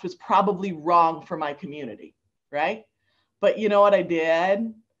SPLOST was probably wrong for my community, right? But you know what I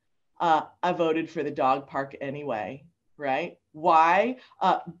did? I voted for the dog park anyway, right? Why?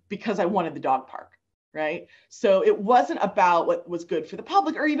 Because I wanted the dog park, right? So it wasn't about what was good for the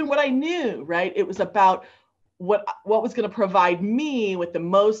public or even what I knew, right? It was about what was going to provide me with the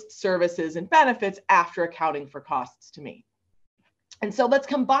most services and benefits after accounting for costs to me. And so let's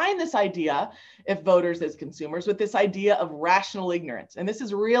combine this idea, if voters as consumers, with this idea of rational ignorance. And this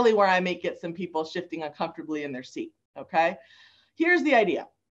is really where I may get some people shifting uncomfortably in their seat, okay? Here's the idea.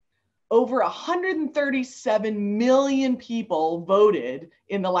 Over 137 million people voted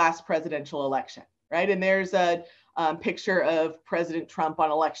in the last presidential election, right? And there's a picture of President Trump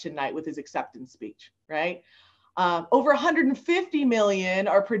on election night with his acceptance speech, right? Over 150 million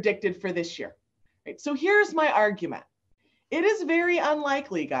are predicted for this year, right? So here's my argument. It is very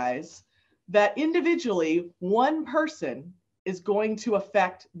unlikely, guys, that individually one person is going to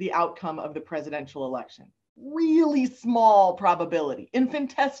affect the outcome of the presidential election. Really small probability,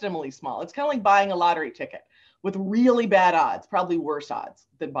 infinitesimally small. It's kind of like buying a lottery ticket with really bad odds, probably worse odds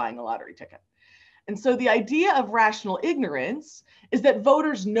than buying a lottery ticket. And so the idea of rational ignorance is that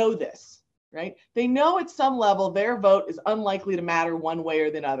voters know this, right? They know at some level their vote is unlikely to matter one way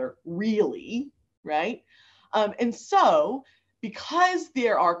or the other, really, right? And so because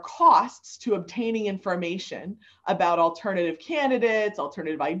there are costs to obtaining information about alternative candidates,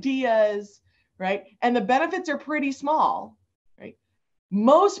 alternative ideas, right? And the benefits are pretty small, right?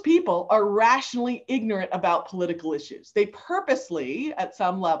 Most people are rationally ignorant about political issues. They purposely, at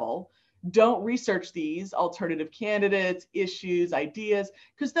some level, don't research these alternative candidates, issues, ideas,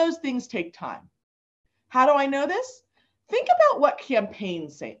 because those things take time. How do I know this? Think about what campaign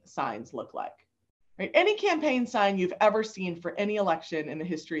signs look like, right? Any campaign sign you've ever seen for any election in the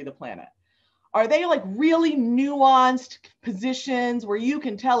history of the planet. Are they like really nuanced positions where you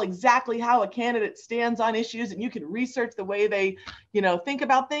can tell exactly how a candidate stands on issues and you can research the way they, think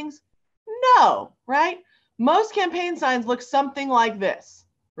about things? No, right? Most campaign signs look something like this,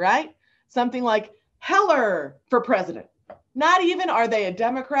 right? Something like Heller for president. Not even are they a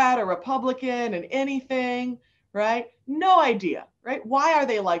Democrat or Republican and anything, right? No idea, right? Why are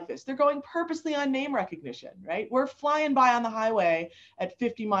they like this? They're going purposely on name recognition, right? We're flying by on the highway at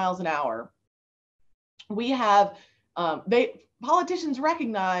 50 miles an hour. We have, politicians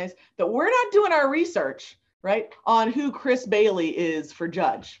recognize that we're not doing our research, right, on who Chris Bailey is for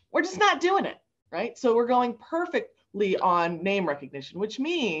judge. We're just not doing it, right? So we're going perfectly on name recognition, which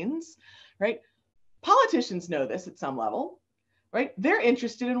means, right, politicians know this at some level, right? They're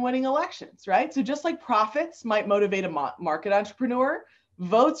interested in winning elections, right? So just like profits might motivate a market entrepreneur,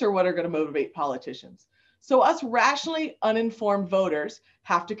 votes are what are going to motivate politicians. So us rationally uninformed voters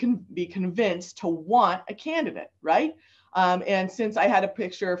have to be convinced to want a candidate, right? And since I had a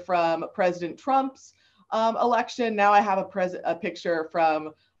picture from President Trump's election, now I have a picture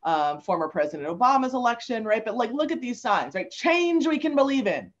from former President Obama's election, right? But like, look at these signs, right? Change we can believe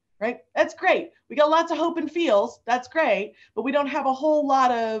in, right? That's great. We got lots of hope and feels. That's great. But we don't have a whole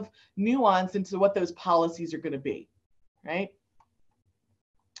lot of nuance into what those policies are going to be, right?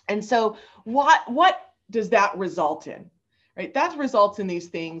 And so what does that result in, right? That results in these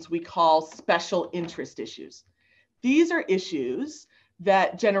things we call special interest issues. These are issues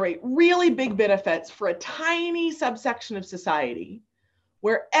that generate really big benefits for a tiny subsection of society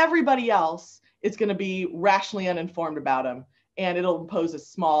where everybody else is going to be rationally uninformed about them, and it'll impose a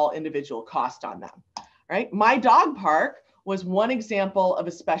small individual cost on them, right? My dog park was one example of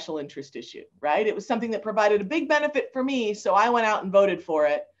a special interest issue, right? It was something that provided a big benefit for me, so I went out and voted for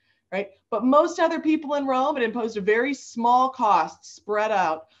it, right? But most other people in Rome, it imposed a very small cost spread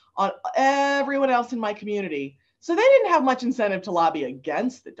out on everyone else in my community. So they didn't have much incentive to lobby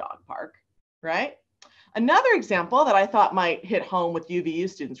against the dog park, right? Another example that I thought might hit home with UVU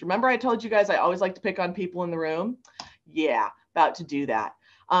students. Remember I told you guys I always like to pick on people in the room? Yeah, about to do that.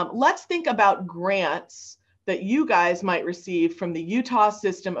 Let's think about grants that you guys might receive from the Utah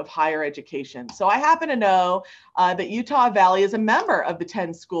system of higher education. So I happen to know that Utah Valley is a member of the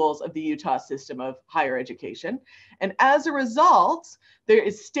 10 schools of the Utah system of higher education. And as a result, there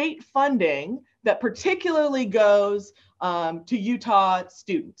is state funding that particularly goes to Utah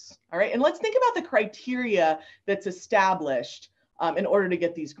students. All right, and let's think about the criteria that's established in order to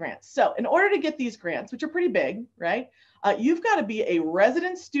get these grants. So in order to get these grants, which are pretty big, right? You've got to be a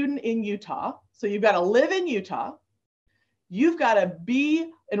resident student in Utah. So you've got to live in Utah. You've got to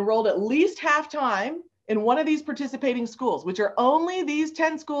be enrolled at least half-time in one of these participating schools, which are only these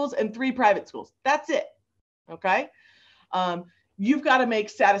 10 schools and 3 private schools. That's it, okay? You've got to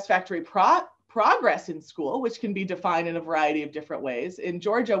make satisfactory progress in school, which can be defined in a variety of different ways. In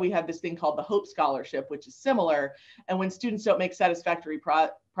Georgia, we have this thing called the Hope Scholarship, which is similar. And when students don't make satisfactory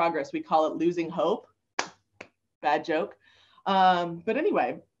progress, we call it losing hope. Bad joke. But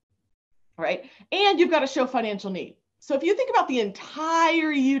anyway, right? And you've got to show financial need. So if you think about the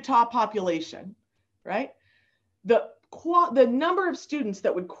entire Utah population, right? The number of students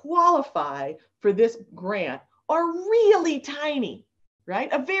that would qualify for this grant are really tiny, right?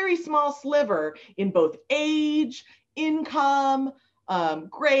 A very small sliver in both age, income,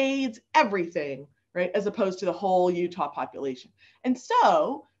 grades, everything, right? As opposed to the whole Utah population. And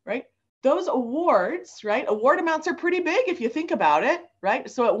so, right, those awards, right? Award amounts are pretty big if you think about it, right?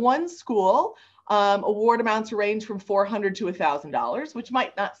 So at one school, award amounts range from $400 to $1,000, which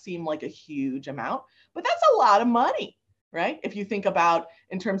might not seem like a huge amount, but that's a lot of money, right? If you think about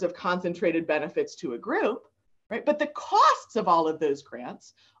in terms of concentrated benefits to a group, right? But the costs of all of those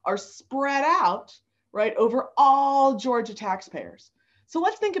grants are spread out, right, over all Georgia taxpayers. So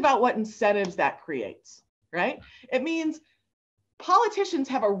let's think about what incentives that creates, right? It means politicians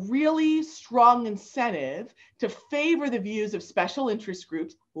have a really strong incentive to favor the views of special interest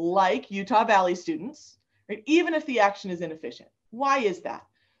groups like Utah Valley students, right? Even if the action is inefficient. Why is that?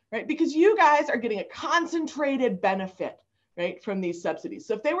 Right? Because you guys are getting a concentrated benefit, right, from these subsidies.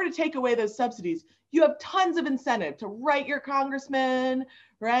 So if they were to take away those subsidies, you have tons of incentive to write your congressman,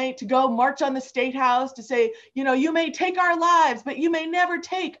 right, to go march on the state house to say, you know, you may take our lives, but you may never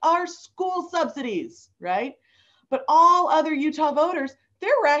take our school subsidies, right? But all other Utah voters,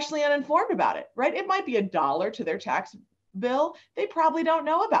 they're rationally uninformed about it, right? It might be $1 to their tax bill. They probably don't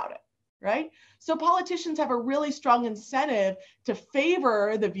know about it, right? So politicians have a really strong incentive to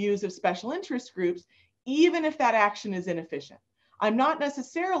favor the views of special interest groups, even if that action is inefficient. I'm not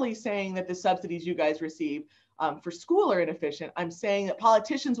necessarily saying that the subsidies you guys receive for school are inefficient. I'm saying that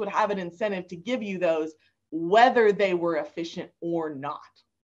politicians would have an incentive to give you those whether they were efficient or not,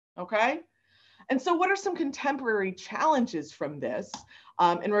 okay? And so what are some contemporary challenges from this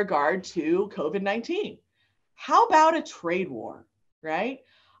in regard to COVID-19? How about a trade war, right?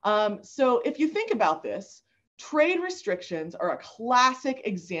 So if you think about this, trade restrictions are a classic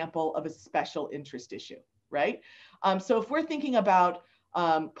example of a special interest issue, right? So if we're thinking about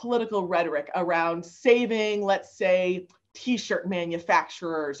political rhetoric around saving, let's say, t-shirt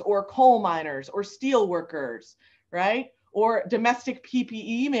manufacturers or coal miners or steel workers, right? Or domestic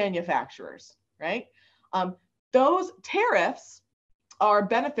PPE manufacturers, right? Those tariffs are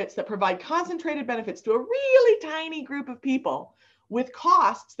benefits that provide concentrated benefits to a really tiny group of people with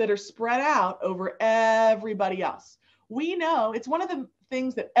costs that are spread out over everybody else. We know it's one of the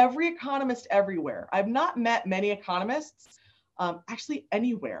things that every economist everywhere, I've not met many economists, actually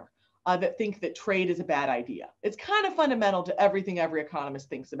anywhere, that think that trade is a bad idea. It's kind of fundamental to everything every economist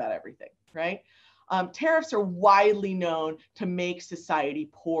thinks about everything, right? Tariffs are widely known to make society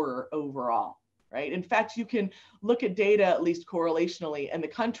poorer overall, right? In fact, you can look at data, at least correlationally, and the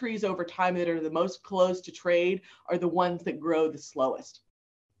countries over time that are the most close to trade are the ones that grow the slowest.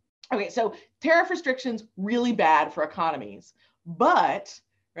 Okay, so tariff restrictions, really bad for economies, but,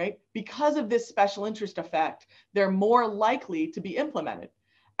 right, because of this special interest effect, they're more likely to be implemented.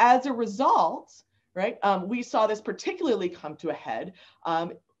 As a result, right, we saw this particularly come to a head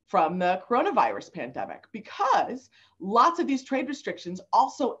from the coronavirus pandemic, because lots of these trade restrictions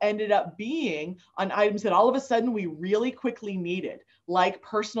also ended up being on items that all of a sudden we really quickly needed, like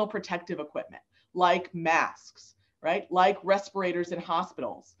personal protective equipment, like masks, right? Like respirators in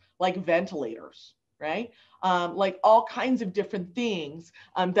hospitals, like ventilators, right? Like all kinds of different things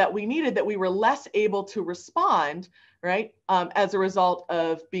that we needed that we were less able to respond, right? As a result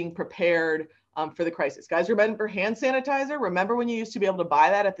of being prepared for the crisis. Guys, remember hand sanitizer? Remember when you used to be able to buy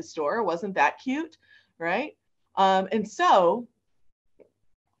that at the store? Wasn't that cute, right? And so,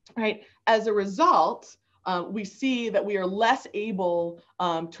 right, as a result, we see that we are less able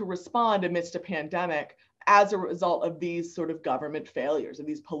to respond amidst a pandemic as a result of these sort of government failures, of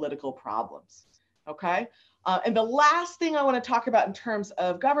these political problems, okay? And the last thing I want to talk about in terms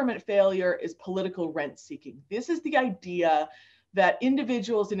of government failure is political rent seeking. This is the idea that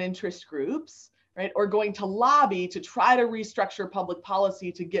individuals and interest groups, right, are going to lobby to try to restructure public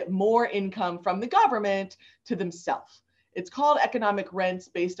policy to get more income from the government to themselves. It's called economic rents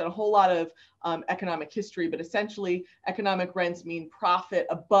based on a whole lot of economic history, but essentially economic rents mean profit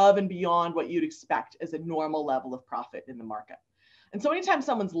above and beyond what you'd expect as a normal level of profit in the market. And so anytime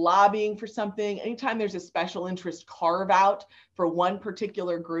someone's lobbying for something, anytime there's a special interest carve out for one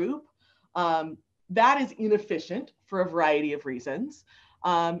particular group, that is inefficient for a variety of reasons,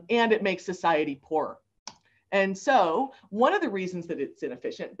 and it makes society poorer. And so one of the reasons that it's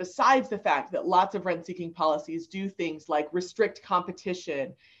inefficient, besides the fact that lots of rent-seeking policies do things like restrict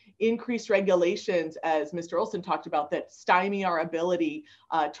competition, increase regulations, as Mr. Olson talked about, that stymie our ability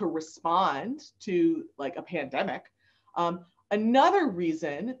to respond to like a pandemic. Another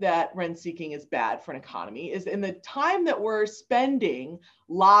reason that rent-seeking is bad for an economy is in the time that we're spending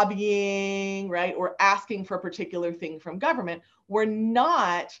lobbying, right, or asking for a particular thing from government, we're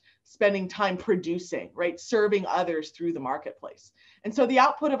not spending time producing, right, serving others through the marketplace. And so the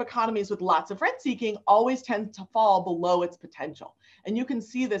output of economies with lots of rent-seeking always tends to fall below its potential. And you can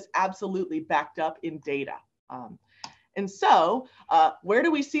see this absolutely backed up in data. And so where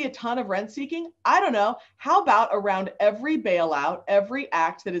do we see a ton of rent seeking? I don't know. How about around every bailout, every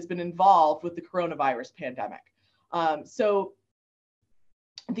act that has been involved with the coronavirus pandemic? So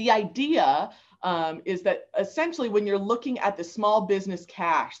the idea is that essentially when you're looking at the small business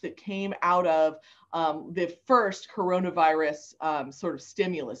cash that came out of the first coronavirus sort of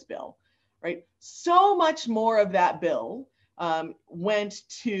stimulus bill, right? So much more of that bill went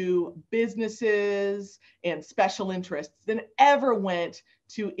to businesses and special interests than ever went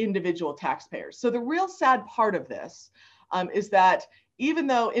to individual taxpayers. So the real sad part of this is that even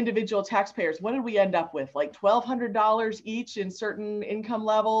though individual taxpayers, what did we end up with? Like $1,200 each in certain income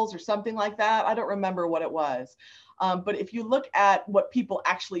levels or something like that? I don't remember what it was. But if you look at what people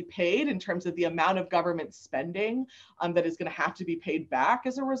actually paid in terms of the amount of government spending that is going to have to be paid back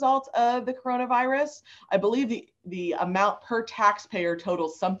as a result of the coronavirus, I believe the amount per taxpayer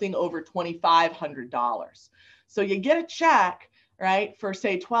totals something over $2,500. So you get a check, right, for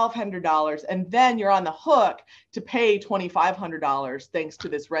say $1,200, and then you're on the hook to pay $2,500 thanks to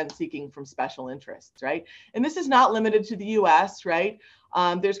this rent seeking from special interests, right? And this is not limited to the US, right?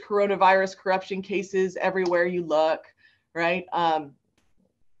 There's coronavirus corruption cases everywhere you look, right?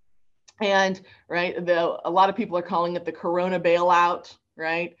 And right, a lot of people are calling it the corona bailout,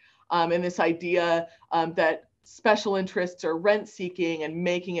 right? And this idea that special interests are rent seeking and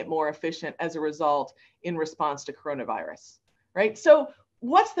making it more efficient as a result in response to coronavirus, right? So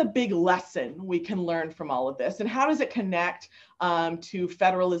what's the big lesson we can learn from all of this? And how does it connect to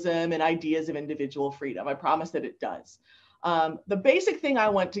federalism and ideas of individual freedom? I promise that it does. The basic thing I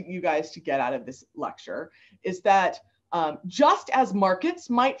want you guys to get out of this lecture is that just as markets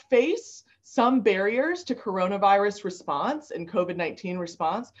might face some barriers to coronavirus response and COVID-19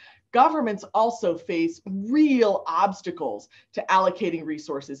 response, governments also face real obstacles to allocating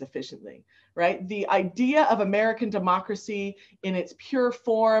resources efficiently, right? The idea of American democracy in its pure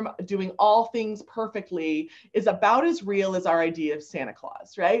form, doing all things perfectly, is about as real as our idea of Santa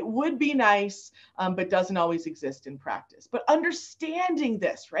Claus, right? Would be nice, but doesn't always exist in practice. But understanding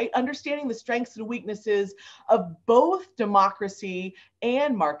this, right? Understanding the strengths and weaknesses of both democracy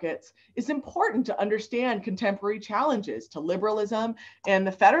and markets is important to understand contemporary challenges to liberalism and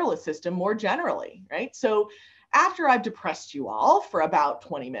the federalist system more generally, right? So after I've depressed you all for about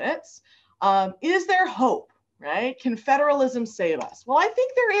 20 minutes, is there hope, right? Can federalism save us? Well, I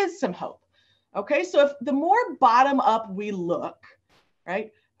think there is some hope. Okay, so if the more bottom up we look,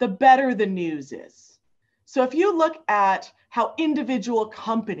 right, the better the news is. So if you look at how individual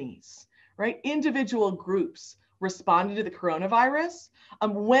companies, right, individual groups responded to the coronavirus,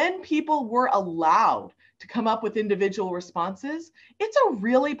 when people were allowed to come up with individual responses, it's a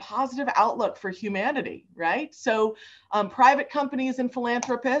really positive outlook for humanity, right? So private companies and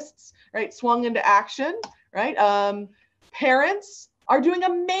philanthropists, right, swung into action, right? Parents are doing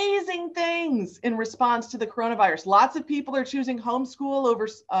amazing things in response to the coronavirus. Lots of people are choosing homeschool over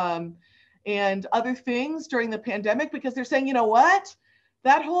and other things during the pandemic because they're saying, you know what?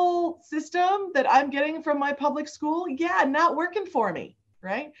 That whole system that I'm getting from my public school, yeah, not working for me,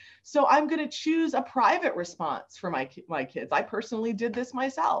 right? So I'm going to choose a private response for my kids. I personally did this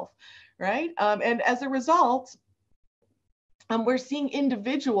myself, right? And as a result, we're seeing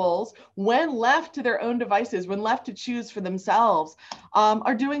individuals, when left to their own devices, when left to choose for themselves,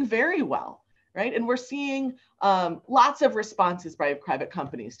 are doing very well, right? And we're seeing lots of responses by private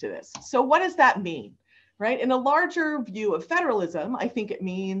companies to this. So what does that mean? right? In a larger view of federalism, I think it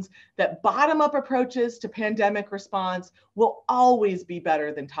means that bottom-up approaches to pandemic response will always be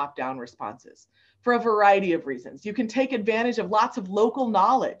better than top-down responses for a variety of reasons. You can take advantage of lots of local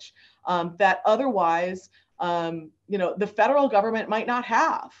knowledge that otherwise, the federal government might not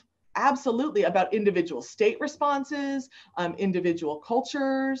have. Absolutely, about individual state responses, individual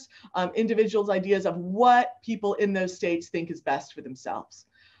cultures, individuals' ideas of what people in those states think is best for themselves.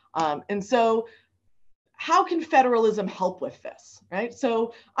 And so how can federalism help with this, right?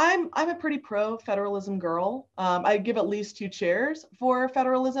 So I'm a pretty pro federalism girl. I give at least 2 chairs for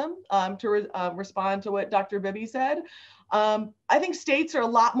federalism to respond to what Dr. Bibby said. I think states are a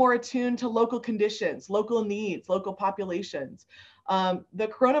lot more attuned to local conditions, local needs, local populations. The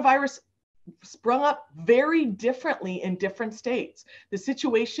coronavirus sprung up very differently in different states. The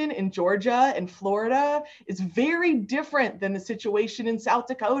situation in Georgia and Florida is very different than the situation in South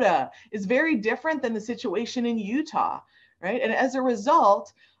Dakota, is very different than the situation in Utah, right? And as a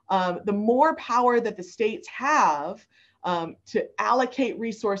result, the more power that the states have to allocate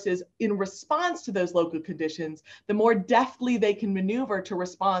resources in response to those local conditions, the more deftly they can maneuver to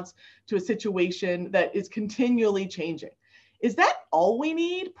response to a situation that is continually changing. Is that all we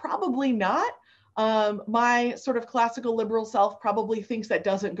need? Probably not. My sort of classical liberal self probably thinks that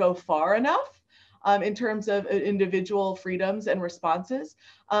doesn't go far enough in terms of individual freedoms and responses.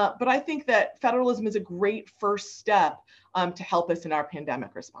 But I think that federalism is a great first step to help us in our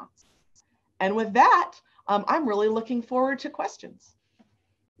pandemic response. And with that, I'm really looking forward to questions.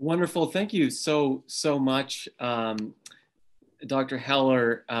 Wonderful. Thank you so much, Dr.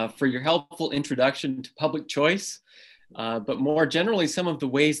 Heller, for your helpful introduction to public choice. But more generally, some of the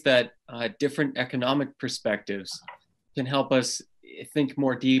ways that different economic perspectives can help us think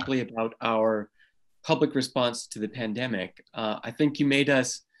more deeply about our public response to the pandemic. I think you made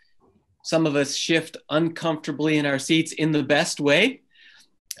some of us shift uncomfortably in our seats in the best way.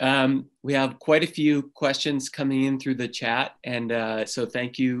 We have quite a few questions coming in through the chat, and so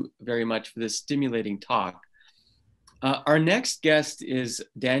thank you very much for this stimulating talk. Our next guest is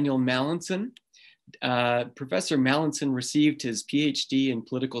Daniel Mallinson. Professor Mallinson received his Ph.D. in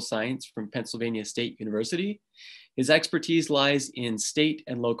political science from Pennsylvania State University. His expertise lies in state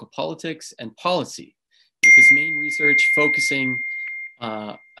and local politics and policy, with his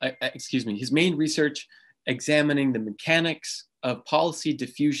main research examining the mechanics of policy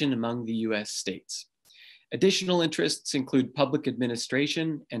diffusion among the US states. Additional interests include public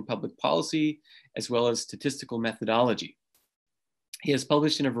administration and public policy, as well as statistical methodology. He has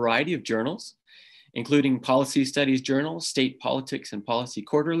published in a variety of journals, including Policy Studies Journal, State Politics and Policy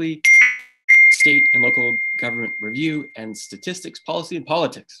Quarterly, State and Local Government Review, and Statistics, Policy and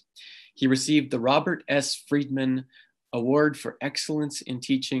Politics. He received the Robert S. Friedman Award for Excellence in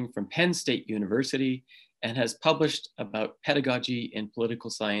Teaching from Penn State University and has published about pedagogy in political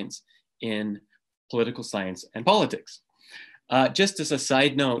science in Political Science and Politics. Just as a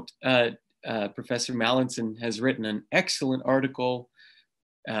side note, Professor Mallinson has written an excellent article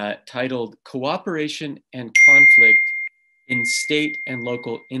titled Cooperation and Conflict in State and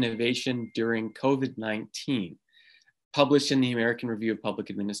Local Innovation During COVID-19, published in the American Review of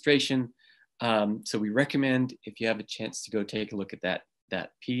Public Administration. So we recommend, if you have a chance, to go take a look at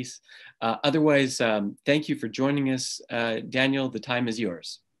that piece. Otherwise, thank you for joining us. Daniel, the time is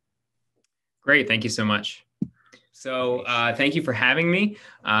yours. Great, thank you so much. So thank you for having me.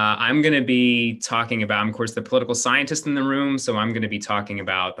 I'm going to be talking about, I'm of course the political scientist in the room, so I'm going to be talking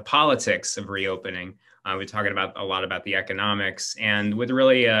about the politics of reopening. We're talking about a lot about the economics, and with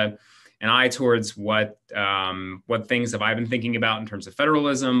really an eye towards what things have I been thinking about in terms of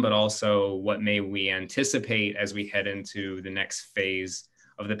federalism, but also what may we anticipate as we head into the next phase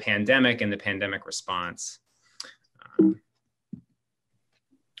of the pandemic and the pandemic response.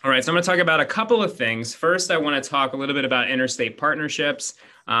 All right, so I'm going to talk about a couple of things. First, I want to talk a little bit about interstate partnerships,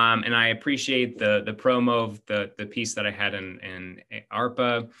 and I appreciate the promo of the piece that I had in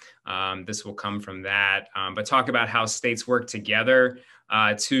ARPA. This will come from that, but talk about how states work together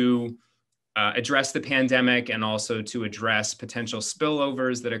to address the pandemic and also to address potential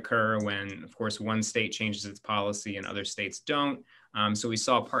spillovers that occur when, of course, one state changes its policy and other states don't. So we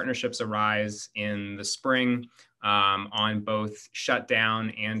saw partnerships arise in the spring on both shutdown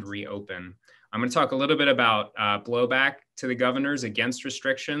and reopen. I'm going to talk a little bit about blowback to the governors against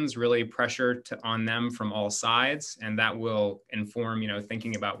restrictions, really pressure on them from all sides, and that will inform,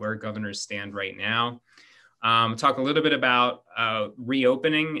 thinking about where governors stand right now. Talk a little bit about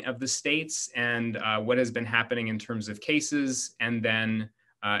reopening of the states and what has been happening in terms of cases, and then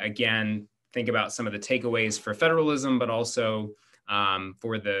again, think about some of the takeaways for federalism, but also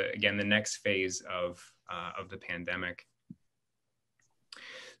for the next phase of the pandemic.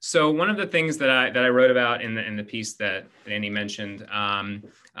 So one of the things that I wrote about in the piece that Andy mentioned,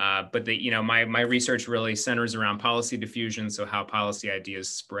 but my research really centers around policy diffusion, so how policy ideas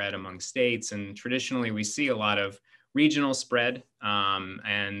spread among states, and traditionally we see a lot of regional spread,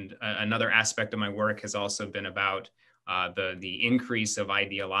 and another aspect of my work has also been about the increase of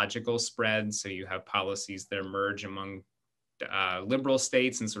ideological spread. So you have policies that emerge among liberal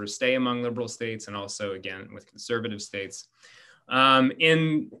states and sort of stay among liberal states, and also again with conservative states.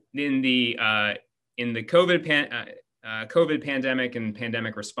 In the COVID pandemic and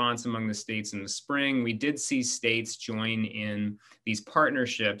pandemic response among the states in the spring, we did see states join in these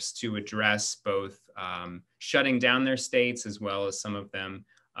partnerships to address both shutting down their states, as well as some of them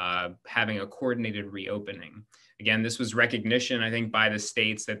having a coordinated reopening. Again, this was recognition, I think, by the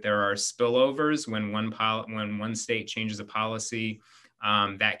states that there are spillovers when one state changes a policy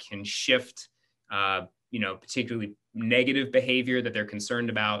that can shift, particularly negative behavior that they're concerned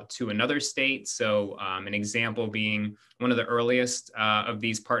about to another state. So an example being one of the earliest of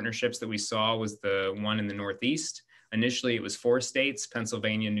these partnerships that we saw was the one in the Northeast. Initially, it was 4 states,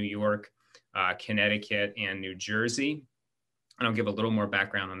 Pennsylvania, New York, Connecticut, and New Jersey. And I'll give a little more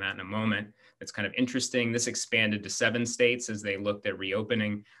background on that in a moment. It's kind of interesting. This expanded to 7 states as they looked at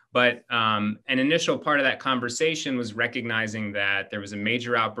reopening. But an initial part of that conversation was recognizing that there was a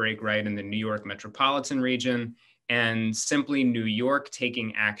major outbreak right in the New York metropolitan region, and simply New York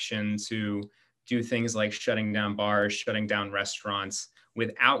taking action to do things like shutting down bars, shutting down restaurants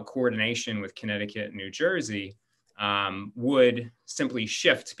without coordination with Connecticut and New Jersey would simply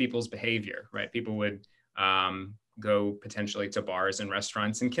shift people's behavior, right? People would go potentially to bars and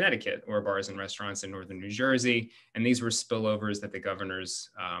restaurants in Connecticut or bars and restaurants in northern New Jersey. And these were spillovers that the governors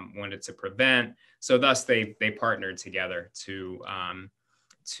wanted to prevent. So thus they partnered together to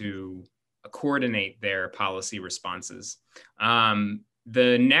coordinate their policy responses.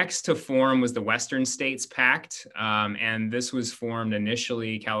 The next to form was the Western States Pact. And this was formed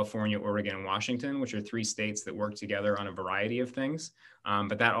initially California, Oregon, and Washington, which are 3 states that work together on a variety of things.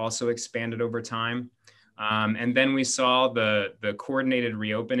 But that also expanded over time. And then we saw the coordinated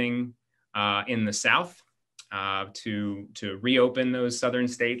reopening in the South to reopen those southern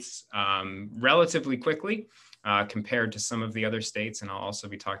states relatively quickly compared to some of the other states. And I'll also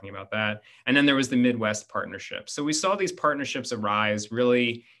be talking about that. And then there was the Midwest Partnership. So we saw these partnerships arise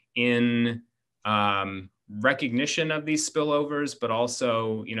really in recognition of these spillovers, but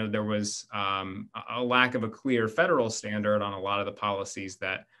also, there was a lack of a clear federal standard on a lot of the policies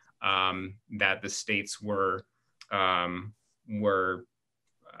that the states were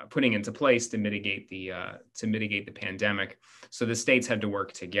putting into place to mitigate the pandemic. So the states had to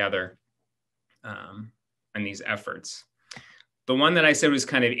work together in these efforts. The one that I said was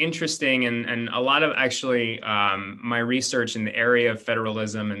kind of interesting, and a lot of actually my research in the area of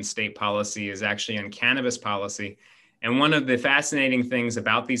federalism and state policy is actually on cannabis policy. And one of the fascinating things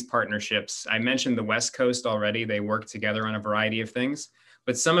about these partnerships, I mentioned the West Coast already, they work together on a variety of things.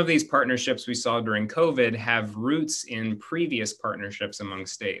 But some of these partnerships we saw during COVID have roots in previous partnerships among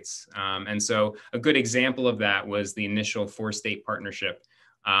states. And so a good example of that was the initial 4-state partnership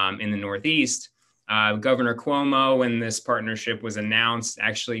in the Northeast. Governor Cuomo, when this partnership was announced,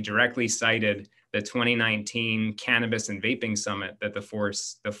 actually directly cited the 2019 Cannabis and Vaping Summit that the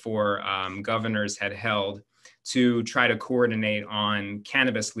four governors had held to try to coordinate on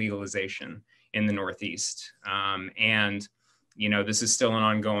cannabis legalization in the Northeast. This is still an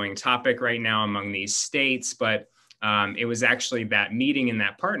ongoing topic right now among these states, but it was actually that meeting and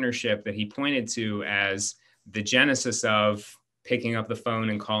that partnership that he pointed to as the genesis of picking up the phone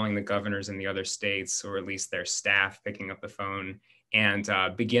and calling the governors in the other states, or at least their staff picking up the phone and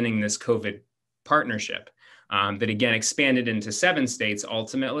beginning this COVID partnership that again expanded into 7 states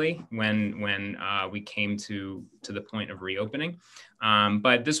ultimately when we came to the point of reopening.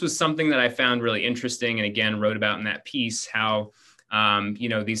 But this was something that I found really interesting, and again wrote about in that piece how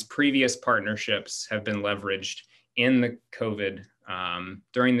these previous partnerships have been leveraged in the COVID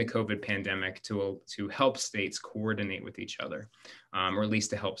during the COVID pandemic to help states coordinate with each other, or at least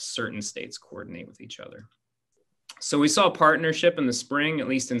to help certain states coordinate with each other. So we saw partnership in the spring, at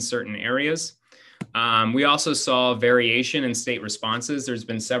least in certain areas. We also saw variation in state responses. There's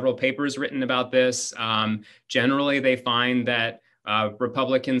been several papers written about this. Generally, they find that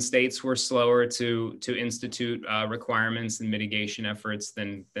Republican states were slower to institute requirements and mitigation efforts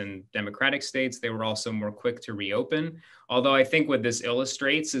than Democratic states. They were also more quick to reopen. Although I think what this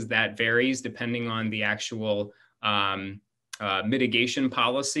illustrates is that varies depending on the actual mitigation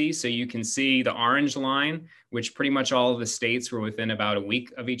policy. So you can see the orange line, which pretty much all of the states were within about a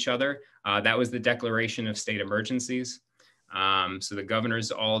week of each other That was the declaration of state emergencies. So the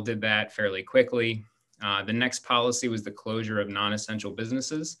governors all did that fairly quickly. The next policy was the closure of non-essential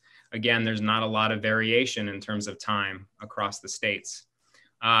businesses. Again, there's not a lot of variation in terms of time across the states.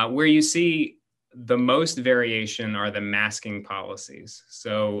 Where you see the most variation are the masking policies.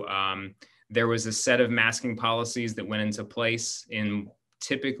 So there was a set of masking policies that went into place in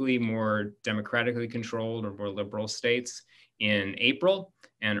typically more democratically controlled or more liberal states in April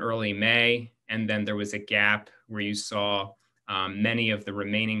and early May. And then there was a gap where you saw many of the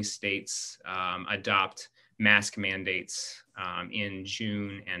remaining states adopt mask mandates in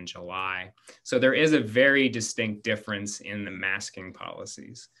June and July. So there is a very distinct difference in the masking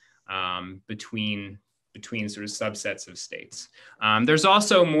policies between sort of subsets of states. There's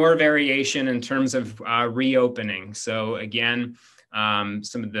also more variation in terms of reopening. So again,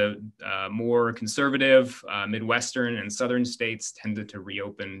 some of the more conservative Midwestern and Southern states tended to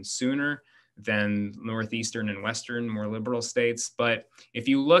reopen sooner than Northeastern and Western, more liberal states. But if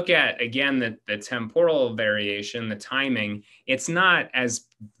you look at, again, the temporal variation, the timing, it's not as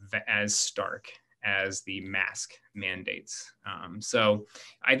stark as the mask mandates. So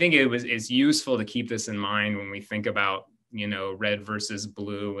I think it's useful to keep this in mind when we think about, red versus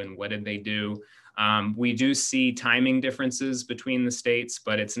blue and what did they do. We do see timing differences between the states,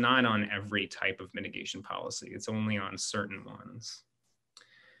 but it's not on every type of mitigation policy. It's only on certain ones.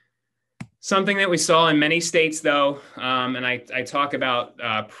 Something that we saw in many states, though, and I talk about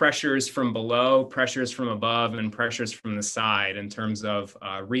pressures from below, pressures from above, and pressures from the side in terms of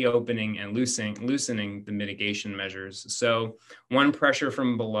reopening and loosening the mitigation measures. So one pressure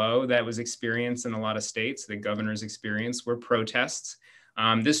from below that was experienced in a lot of states, the governors experienced, were protests.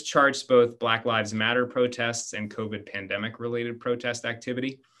 This charts both Black Lives Matter protests and COVID pandemic-related protest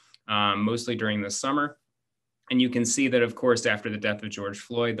activity, mostly during the summer. And you can see that, of course, after the death of George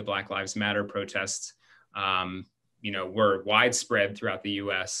Floyd, the Black Lives Matter protests, were widespread throughout the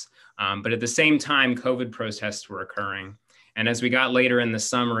U.S. But at the same time, COVID protests were occurring. And as we got later in the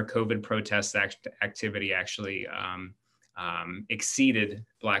summer, COVID protest activity actually exceeded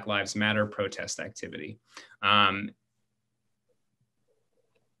Black Lives Matter protest activity.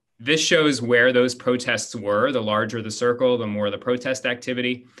 This shows where those protests were. The larger the circle, the more the protest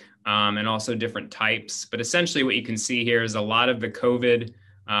activity. And also different types. But essentially what you can see here is a lot of the COVID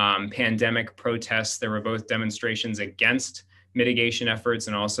pandemic protests. There were both demonstrations against mitigation efforts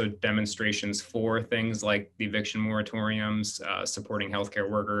and also demonstrations for things like the eviction moratoriums, supporting healthcare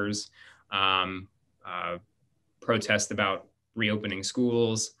workers, protests about reopening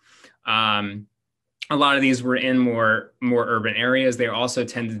schools. A lot of these were in more urban areas. They also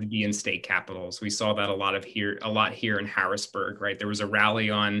tended to be in state capitals. We saw that a lot here in Harrisburg, right? There was a rally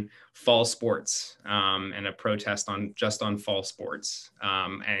on fall sports and a protest on fall sports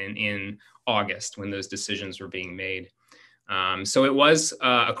and in August when those decisions were being made. So it was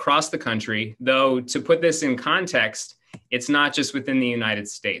across the country, though to put this in context, it's not just within the United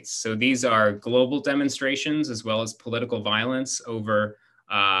States. So these are global demonstrations as well as political violence over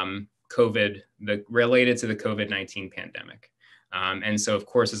COVID, related to the COVID-19 pandemic. And so, of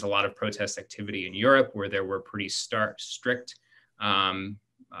course, there's a lot of protest activity in Europe where there were pretty strict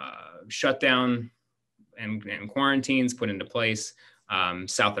shutdown and quarantines put into place.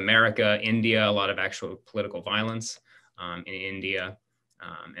 South America, India, a lot of actual political violence in India.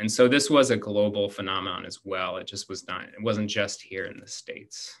 And so this was a global phenomenon as well. It wasn't just here in the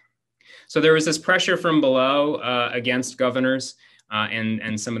States. So there was this pressure from below against governors.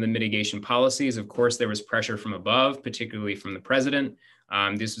 And some of the mitigation policies. Of course, there was pressure from above, particularly from the president.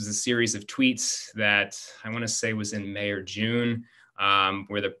 This was a series of tweets that I want to say was in May or June,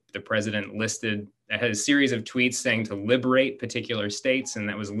 where the president had a series of tweets saying to liberate particular states, and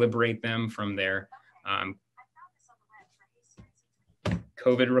that was liberate them from their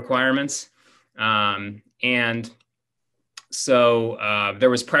COVID requirements. And so there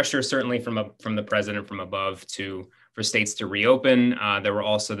was pressure certainly from the president from above for states to reopen. There were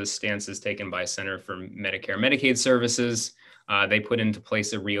also the stances taken by Center for Medicare and Medicaid Services. They put into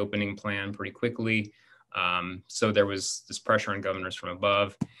place a reopening plan pretty quickly. So there was this pressure on governors from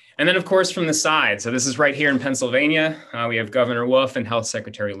above. And then, of course, from the side. So this is right here in Pennsylvania. We have Governor Wolf and Health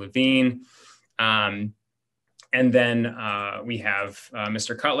Secretary Levine. And then we have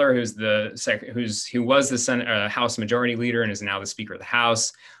Mr. Cutler, who was the Senate, House Majority Leader and is now the Speaker of the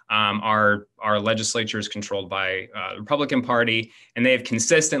House. Our legislature is controlled by the Republican Party, and they have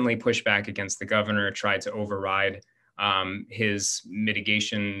consistently pushed back against the governor, tried to override his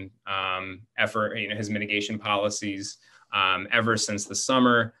mitigation effort, his mitigation policies ever since the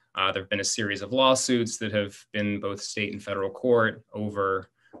summer. There have been a series of lawsuits that have been both state and federal court over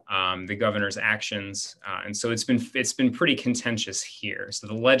the governor's actions. And so it's been pretty contentious here. So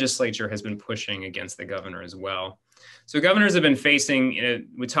the legislature has been pushing against the governor as well. So governors have been facing,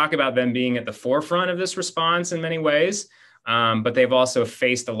 we talk about them being at the forefront of this response in many ways, but they've also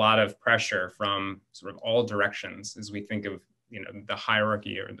faced a lot of pressure from sort of all directions as we think of the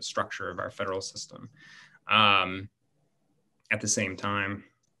hierarchy or the structure of our federal system at the same time.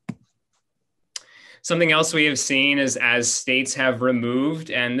 Something else we have seen is as states have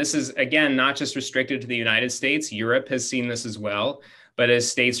removed, and this is, again, not just restricted to the United States, Europe has seen this as well, but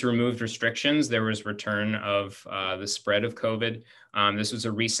as states removed restrictions, there was return of the spread of COVID. This was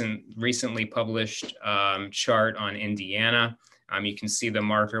a recently published chart on Indiana. You can see the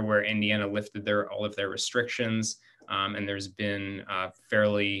marker where Indiana lifted all of their restrictions, and there's been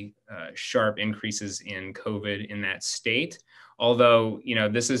fairly sharp increases in COVID in that state. Although,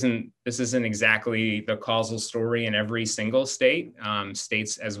 this isn't exactly the causal story in every single state.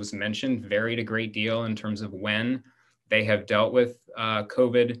 States, as was mentioned, varied a great deal in terms of when they have dealt with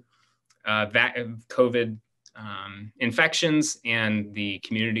COVID infections and the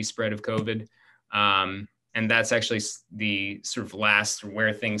community spread of COVID. And that's actually the sort of last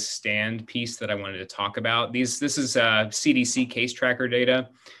where things stand piece that I wanted to talk about. This is CDC case tracker data.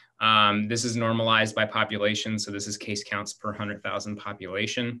 This is normalized by population. So this is case counts per 100,000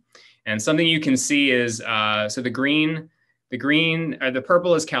 population. And something you can see is, so the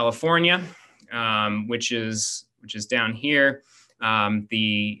purple is California, which is down here.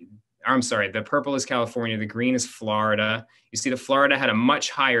 The purple is California, the green is Florida. You see that Florida had a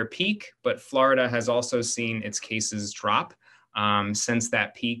much higher peak, but Florida has also seen its cases drop since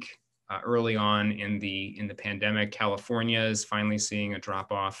that peak early on in the pandemic. California is finally seeing a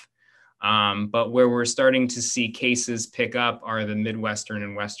drop off. But where we're starting to see cases pick up are the Midwestern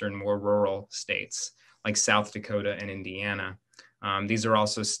and Western, more rural states like South Dakota and Indiana. These are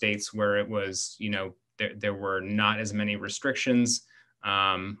also states where it was, there were not as many restrictions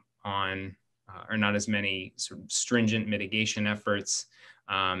or not as many sort of stringent mitigation efforts.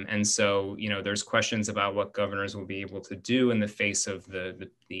 And so, there's questions about what governors will be able to do in the face of the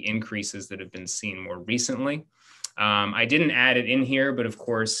increases that have been seen more recently. I didn't add it in here, but of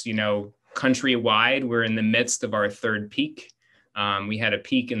course, countrywide, we're in the midst of our third peak. We had a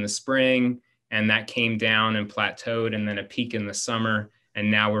peak in the spring, and that came down and plateaued, and then a peak in the summer,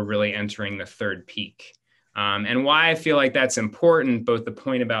 and now we're really entering the third peak. And why I feel like that's important, both the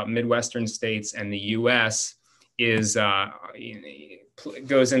point about Midwestern states and the US is,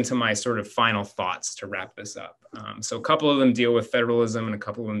 goes into my sort of final thoughts to wrap this up. So a couple of them deal with federalism and a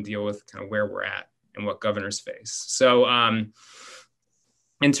couple of them deal with kind of where we're at and what governors face. So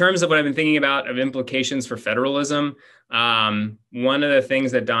in terms of what I've been thinking about of implications for federalism, one of the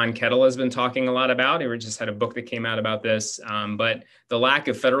things that Don Kettle has been talking a lot about, he just had a book that came out about this, but the lack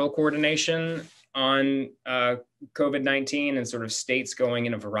of federal coordination on COVID-19 and sort of states going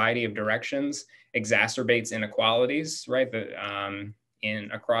in a variety of directions exacerbates inequalities, right,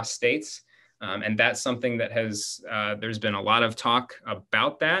 across states. And that's something that has, there's been a lot of talk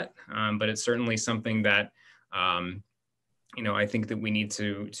about that, but it's certainly something that, I think that we need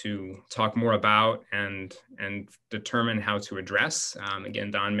to talk more about and determine how to address.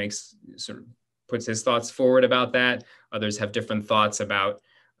 Again, Don puts his thoughts forward about that. Others have different thoughts about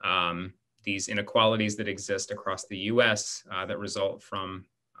these inequalities that exist across the U.S. That result from,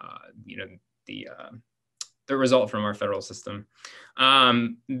 the result from our federal system.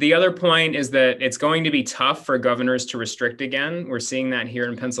 The other point is that it's going to be tough for governors to restrict again. We're seeing that here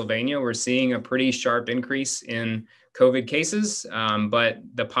in Pennsylvania. We're seeing a pretty sharp increase in COVID cases, but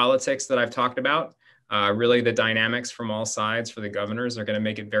the politics that I've talked about, really the dynamics from all sides for the governors are going to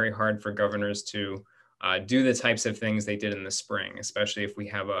make it very hard for governors to do the types of things they did in the spring, especially if we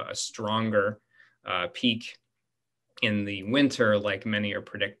have a stronger peak in the winter, like many are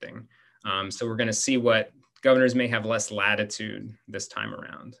predicting. So we're going to see what governors may have less latitude this time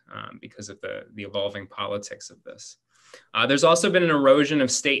around because of the evolving politics of this. There's also been an erosion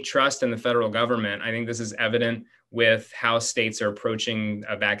of state trust in the federal government. I think this is evident with how states are approaching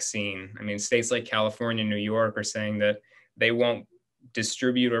a vaccine. I mean, states like California, New York are saying that they won't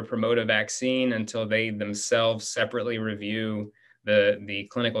distribute or promote a vaccine until they themselves separately review the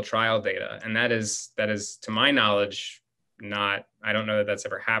clinical trial data. And that is, to my knowledge, I don't know that that's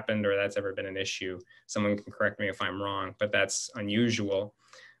ever happened or that's ever been an issue. Someone can correct me if I'm wrong, but that's unusual.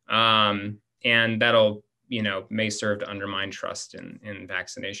 And that'll, may serve to undermine trust in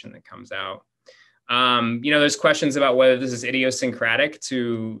vaccination that comes out. There's questions about whether this is idiosyncratic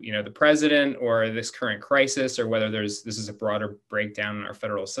to, the president or this current crisis, or whether this is a broader breakdown in our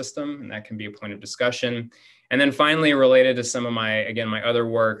federal system, and that can be a point of discussion. And then finally, related to some of my other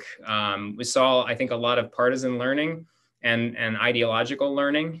work, we saw, I think, a lot of partisan learning and ideological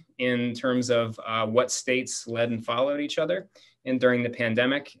learning in terms of what states led and followed each other during the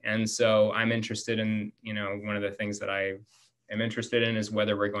pandemic. And so I'm interested in, one of the things that I am interested in is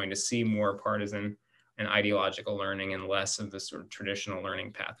whether we're going to see more partisan and ideological learning and less of the sort of traditional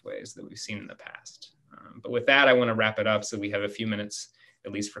learning pathways that we've seen in the past. But with that, I want to wrap it up so we have a few minutes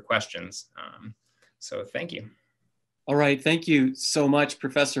at least for questions. So thank you. All right, thank you so much,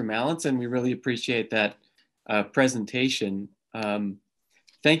 Professor Mallinson. We really appreciate that presentation.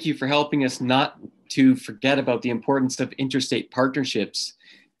 Thank you for helping us not to forget about the importance of interstate partnerships.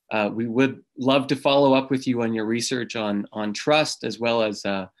 We would love to follow up with you on your research on trust as well as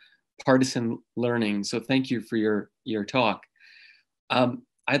partisan learning. So thank you for your talk.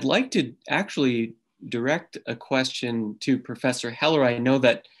 I'd like to actually direct a question to Professor Heller. I know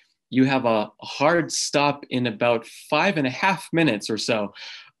that you have a hard stop in about 5.5 minutes or so.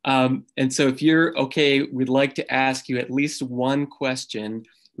 And so if you're okay, we'd like to ask you at least one question.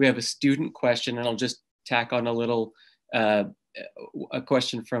 We have a student question, and I'll just tack on a little a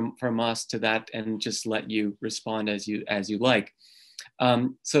question from us to that and just let you respond as you like.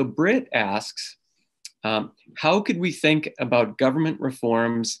 So Britt asks, how could we think about government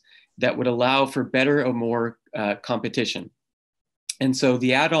reforms that would allow for better or more competition? And so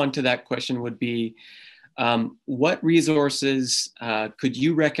the add-on to that question would be, what resources could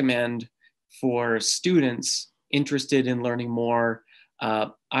you recommend for students interested in learning more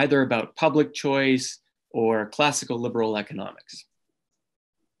either about public choice or classical liberal economics?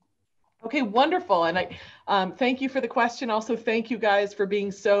 Okay, wonderful. And I thank you for the question. Also, thank you guys for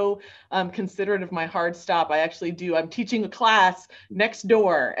being so considerate of my hard stop. I'm teaching a class next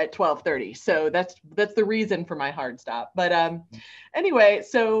door at 12:30. So that's the reason for my hard stop. But anyway,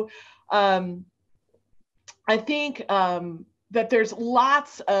 so I think that there's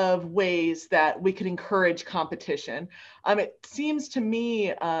lots of ways that we could encourage competition. It seems to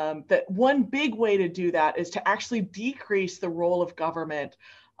me that one big way to do that is to actually decrease the role of government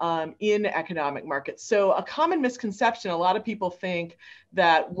in economic markets. So a common misconception, a lot of people think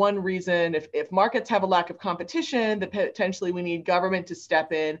that one reason, if markets have a lack of competition, that potentially we need government to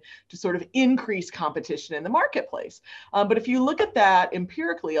step in to sort of increase competition in the marketplace. But if you look at that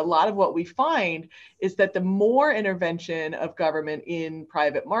empirically, a lot of what we find is that the more intervention of government in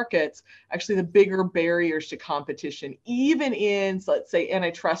private markets, actually the bigger barriers to competition, even in, so let's say,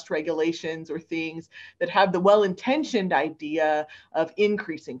 antitrust regulations or things that have the well-intentioned idea of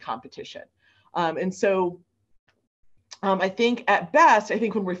increasing competition. And so I think at best,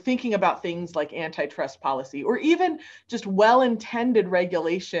 when we're thinking about things like antitrust policy or even just well-intended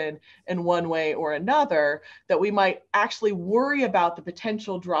regulation in one way or another, that we might actually worry about the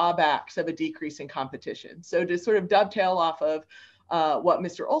potential drawbacks of a decrease in competition. So to sort of dovetail off of what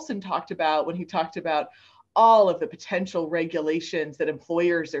Mr. Olson talked about when he talked about all of the potential regulations that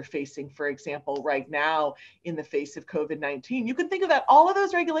employers are facing, for example, right now in the face of COVID-19, you can think of that all of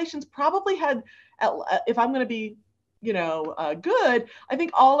those regulations probably had, if I'm going to be good, I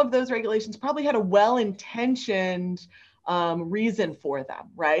think all of those regulations probably had a well-intentioned reason for them,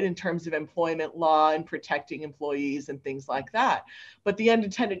 right? In terms of employment law and protecting employees and things like that. But the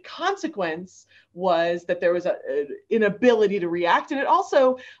unintended consequence was that there was an inability to react. And it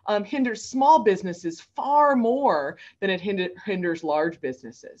also hinders small businesses far more than it hinders large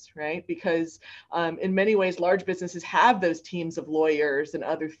businesses, right? Because in many ways, large businesses have those teams of lawyers and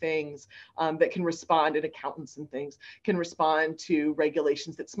other things that can respond, and accountants and things can respond to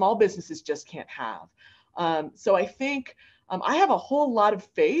regulations that small businesses just can't have. So I think I have a whole lot of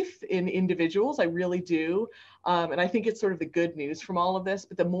faith in individuals. I really do. And I think it's sort of the good news from all of this.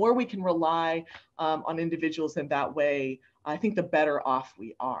 But the more we can rely on individuals in that way, I think the better off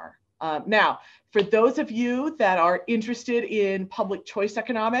we are. Now, for those of you that are interested in public choice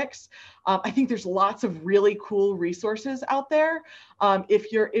economics, I think there's lots of really cool resources out there.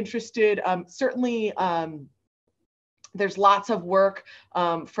 If you're interested, certainly, there's lots of work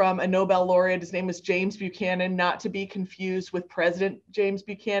from a Nobel laureate. His name was James Buchanan, not to be confused with President James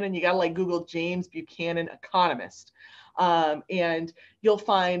Buchanan. You gotta Google James Buchanan economist. And you'll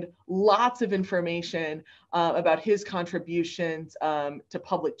find lots of information about his contributions to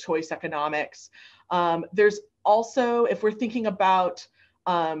public choice economics. There's also, if we're thinking about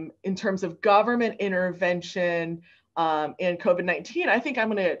in terms of government intervention, and COVID-19, I think I'm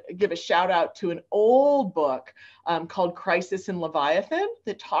going to give a shout out to an old book called Crisis in Leviathan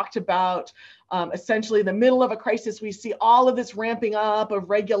that talked about essentially the middle of a crisis. We see all of this ramping up of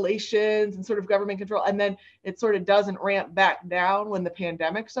regulations and sort of government control, and then it sort of doesn't ramp back down when the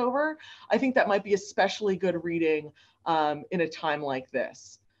pandemic's over. I think that might be especially good reading in a time like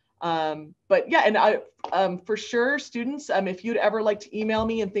this. But yeah, and I, for sure, students, if you'd ever like to email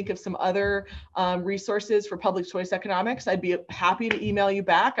me and think of some other resources for public choice economics, I'd be happy to email you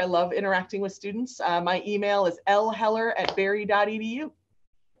back. I love interacting with students. My email is lheller@berry.edu.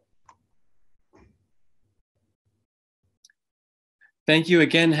 Thank you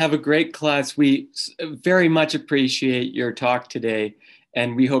again. Have a great class. We very much appreciate your talk today,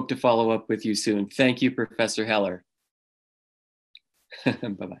 and we hope to follow up with you soon. Thank you, Professor Heller.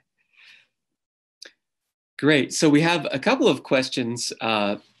 Bye-bye. Great. So we have a couple of questions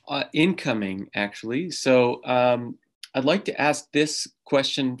incoming, actually. So I'd like to ask this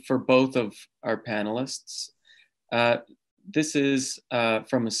question for both of our panelists. This is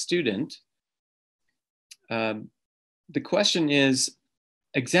from a student. The question is,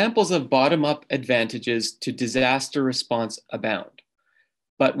 examples of bottom-up advantages to disaster response abound,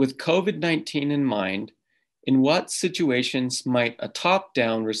 but with COVID-19 in mind, in what situations might a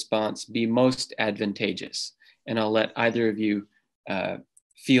top-down response be most advantageous? And I'll let either of you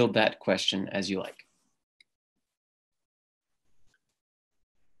field that question as you like.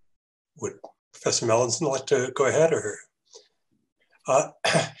 Would Professor Mallinson like to go ahead, or?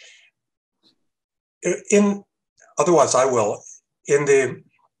 Otherwise, I will. In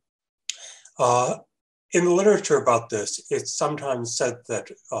the literature about this, it's sometimes said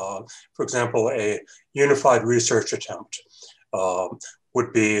that, for example, a unified research attempt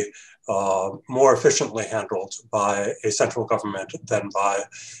would be more efficiently handled by a central government than by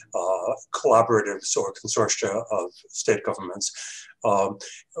collaboratives or consortia of state governments. An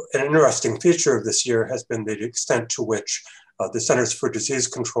interesting feature of this year has been the extent to which the Centers for Disease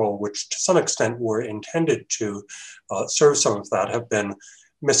Control, which to some extent were intended to serve some of that, have been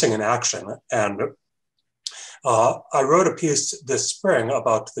missing in action. And I wrote a piece this spring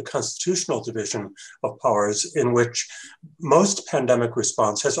about the constitutional division of powers, in which most pandemic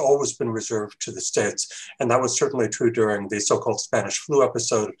response has always been reserved to the states. And that was certainly true during the so-called Spanish flu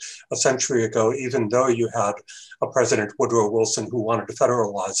episode a century ago, even though you had a President, Woodrow Wilson, who wanted to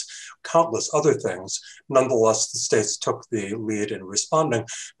federalize countless other things. Nonetheless, the states took the lead in responding.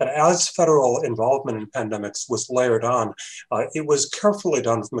 But as federal involvement in pandemics was layered on, it was carefully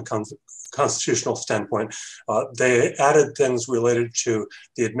done from a constitutional standpoint. They added things related to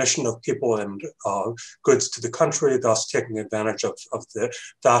the admission of people and goods to the country, thus taking advantage of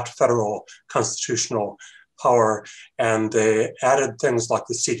that federal constitutional power. And they added things like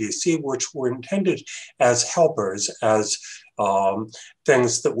the CDC, which were intended as helpers, as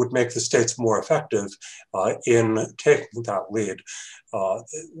things that would make the states more effective in taking that lead.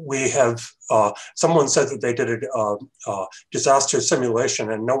 We have, someone said that they did a disaster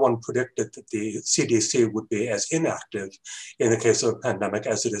simulation, and no one predicted that the CDC would be as inactive in the case of a pandemic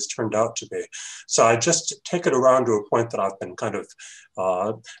as it has turned out to be. So I just take it around to a point that I've been kind of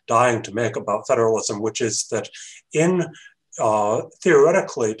dying to make about federalism, which is that in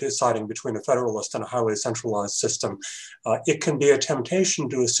theoretically deciding between a federalist and a highly centralized system, it can be a temptation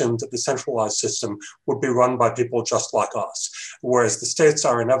to assume that the centralized system would be run by people just like us, whereas the states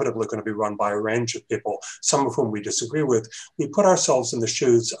are inevitably going to be run by a range of people, some of whom we disagree with. We put ourselves in the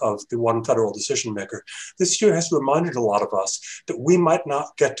shoes of the one federal decision maker. This year has reminded a lot of us that we might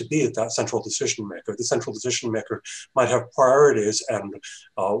not get to be that central decision maker. The central decision maker might have priorities and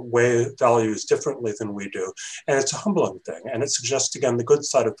weigh values differently than we do. And it's a humbling thing. And it suggests, again, the good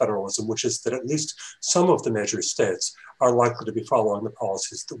side of federalism, which is that at least some of the major states are likely to be following the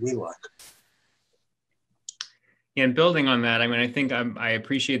policies that we like. And building on that, I mean, I think I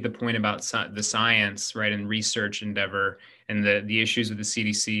appreciate the point about the science, right, and research endeavor and the issues with the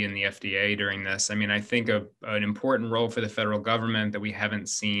CDC and the FDA during this. I mean, I think an important role for the federal government that we haven't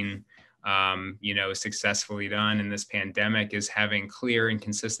seen successfully done in this pandemic is having clear and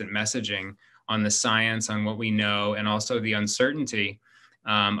consistent messaging on the science, on what we know, and also the uncertainty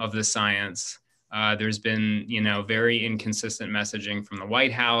of the science. There's been, very inconsistent messaging from the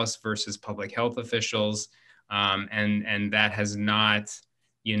White House versus public health officials, and that has not,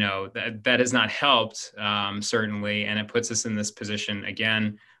 that has not helped, certainly, and it puts us in this position,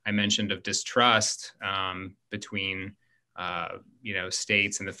 again, I mentioned, of distrust between,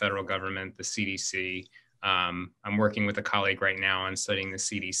 states and the federal government, the CDC. I'm working with a colleague right now on studying the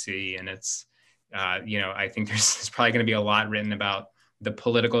CDC, and it's, I think there's probably going to be a lot written about the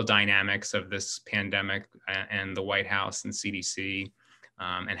political dynamics of this pandemic and the White House and CDC,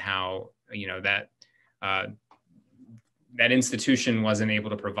 and how, you know, that that institution wasn't able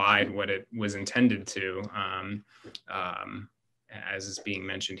to provide what it was intended to, as is being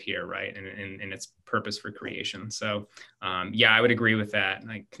mentioned here, right? And its purpose for creation. So yeah, I would agree with that,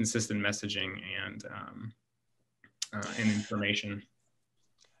 like consistent messaging and information.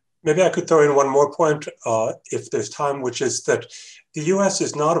 Maybe I could throw in one more point, if there's time, which is that the US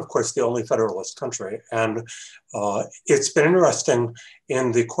is not, of course, the only federalist country. And it's been interesting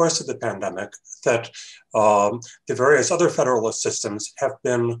in the course of the pandemic that the various other federalist systems have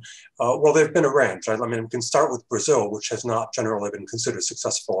been, well, they've been arranged. Right? I mean, we can start with Brazil, which has not generally been considered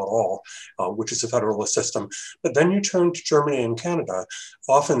successful at all, which is a federalist system. But then you turn to Germany and Canada,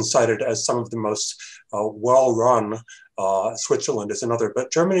 often cited as some of the most well-run. Switzerland is another,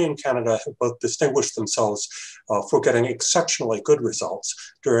 but Germany and Canada have both distinguished themselves for getting exceptionally good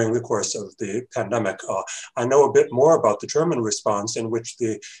results during the course of the pandemic. I know a bit more about the German response, in which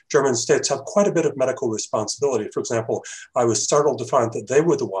the German states have quite a bit of medical responsibility. For example, I was startled to find that they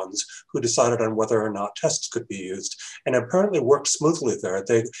were the ones who decided on whether or not tests could be used, and it apparently worked smoothly there.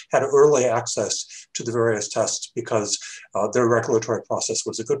 They had early access to the various tests because their regulatory process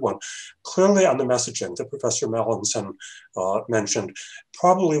was a good one. Clearly, on the messaging that Professor Mallinson mentioned,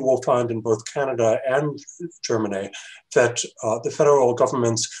 probably we'll find in both Canada and Germany that the federal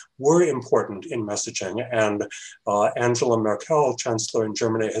governments were important in messaging. And Angela Merkel, Chancellor in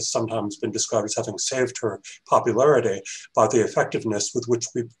Germany, has sometimes been described as having saved her popularity by the effectiveness with which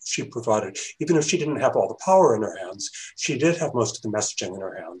she provided. Even if she didn't have all the power in her hands, she did have most of the messaging in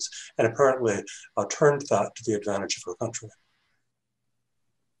her hands, and apparently turned that to the advantage of her country.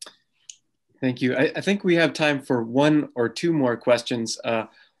 Thank you. I think we have time for one or two more questions.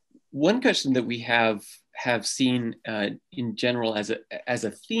 One question that we have seen in general as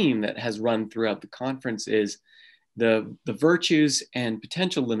a theme that has run throughout the conference is the virtues and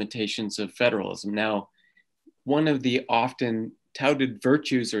potential limitations of federalism. Now, one of the often touted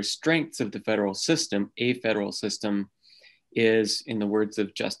virtues or strengths of the federal system, a federal system, is, in the words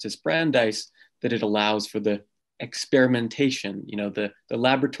of Justice Brandeis, that it allows for the experimentation, you know, the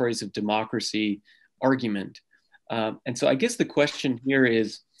laboratories of democracy argument. And so I guess the question here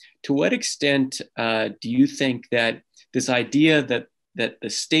is, to what extent do you think that this idea that the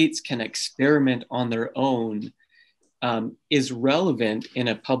states can experiment on their own is relevant in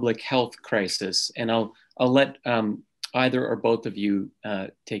a public health crisis? And I'll let either or both of you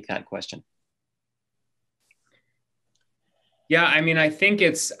take that question. Yeah, I mean, I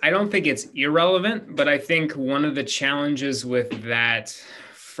don't think it's irrelevant, but I think one of the challenges with that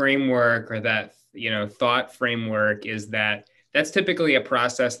framework, or that, you know, thought framework, is that that's typically a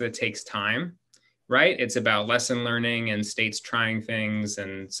process that takes time, right? It's about lesson learning and states trying things,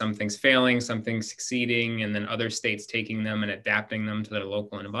 and some things failing, some things succeeding, and then other states taking them and adapting them to their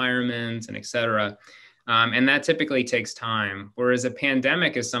local environment, and et cetera. And that typically takes time. Whereas a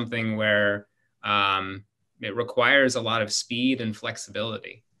pandemic is something where it requires a lot of speed and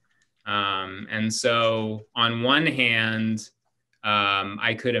flexibility. And so on one hand,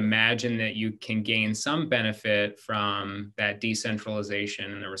 I could imagine that you can gain some benefit from that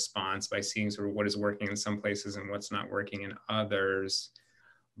decentralization and the response by seeing sort of what is working in some places and what's not working in others.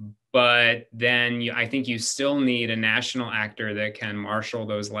 But then I think you still need a national actor that can marshal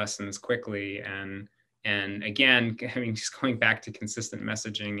those lessons quickly. And again, I mean, just going back to consistent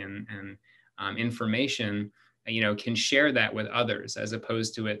messaging and information, you know, can share that with others, as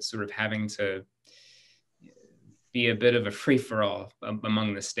opposed to it sort of having to be a bit of a free-for-all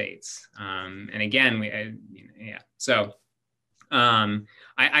among the states. And again, So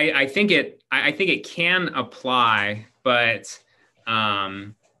I think it can apply, but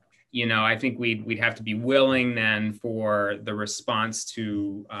you know, I think we'd have to be willing then for the response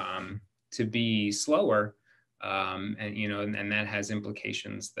to be slower, and you know, and that has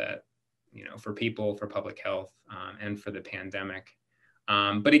implications that, you know, for people, for public health, and for the pandemic.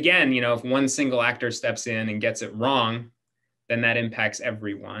 But again, you know, if one single actor steps in and gets it wrong, then that impacts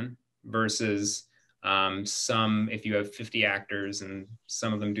everyone, versus if you have 50 actors and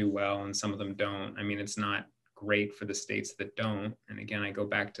some of them do well and some of them don't. I mean, it's not great for the states that don't. And again, I go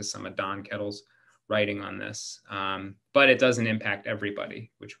back to some of Don Kettle's writing on this, but it doesn't impact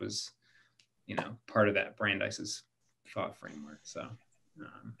everybody, which was, you know, part of that Brandeis's thought framework. So,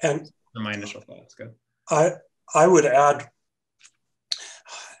 and my initial thoughts. Go. I would add,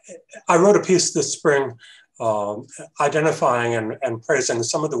 I wrote a piece this spring identifying and praising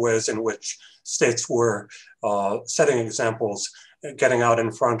some of the ways in which states were setting examples getting out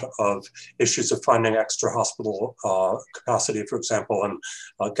in front of issues of finding extra hospital capacity, for example,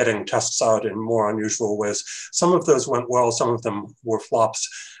 and getting tests out in more unusual ways. Some of those went well, some of them were flops.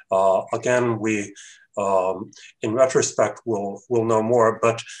 Again, we, in retrospect, will know more,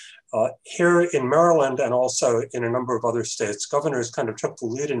 but here in Maryland and also in a number of other states, governors kind of took the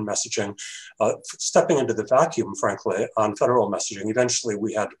lead in messaging, stepping into the vacuum, frankly, on federal messaging. Eventually,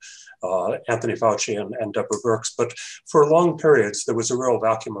 we had Anthony Fauci and Deborah Birx, but for long periods, there was a real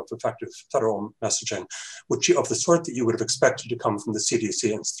vacuum of effective federal messaging, which of the sort that you would have expected to come from the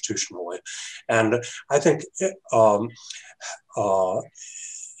CDC institutionally. And I think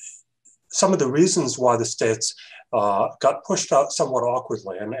some of the reasons why the states got pushed out somewhat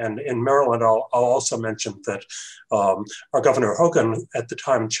awkwardly. And in Maryland, I'll also mention that our Governor Hogan at the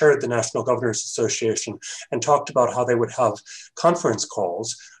time chaired the National Governors Association and talked about how they would have conference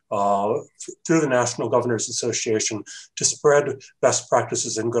calls through the National Governors Association to spread best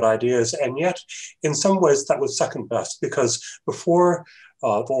practices and good ideas. And yet, in some ways, that was second best, because before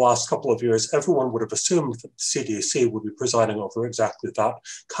the last couple of years, everyone would have assumed that the CDC would be presiding over exactly that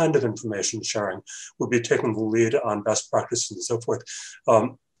kind of information sharing, would be taking the lead on best practices and so forth.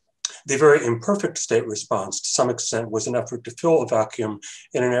 The very imperfect state response, to some extent, was an effort to fill a vacuum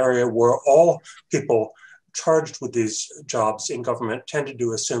in an area where all people charged with these jobs in government tended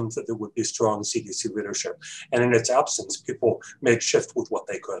to assume that there would be strong CDC leadership. And in its absence, people made shift with what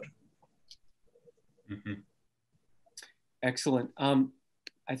they could. Mm-hmm. Excellent.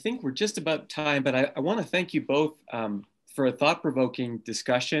 I think we're just about time, but I want to thank you both for a thought-provoking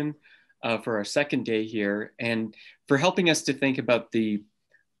discussion for our second day here, and for helping us to think about the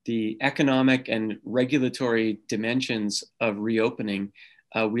economic and regulatory dimensions of reopening.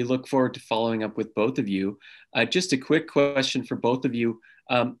 We look forward to following up with both of you. Just a quick question for both of you.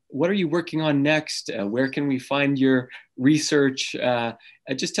 What are you working on next? Where can we find your research?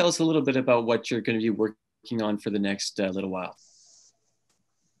 Just tell us a little bit about what you're going to be working on for the next little while.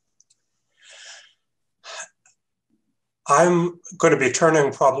 I'm going to be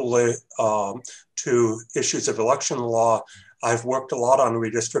turning probably to issues of election law. I've worked a lot on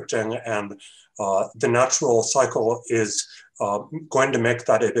redistricting, and the natural cycle is going to make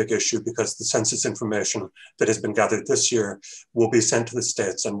that a big issue, because the census information that has been gathered this year will be sent to the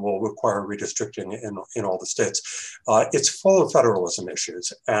states and will require redistricting in all the states. It's full of federalism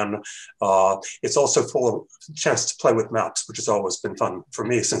issues, and it's also full of chance to play with maps, which has always been fun for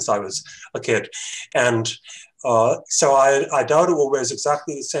me since I was a kid. And so I doubt it will raise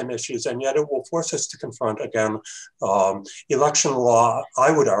exactly the same issues, and yet it will force us to confront, again, election law, I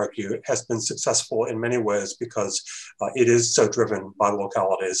would argue, has been successful in many ways because it is so driven by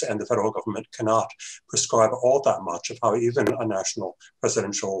localities, and the federal government cannot prescribe all that much of how even a national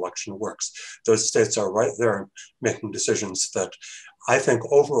presidential election works. Those states are right there making decisions that I think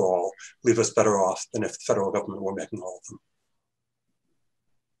overall leave us better off than if the federal government were making all of them.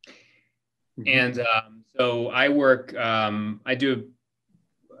 And so I work, I do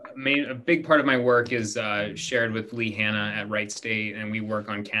a big part of my work is shared with Lee Hanna at Wright State, and we work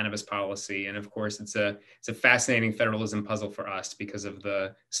on cannabis policy. And of course, it's a fascinating federalism puzzle for us because of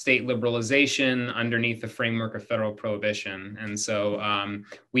the state liberalization underneath the framework of federal prohibition. And so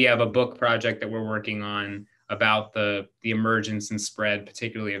we have a book project that we're working on about the emergence and spread,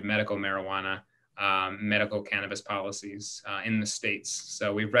 particularly of medical marijuana, medical cannabis policies in the states.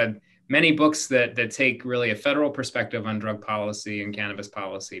 So we've read many books that take really a federal perspective on drug policy and cannabis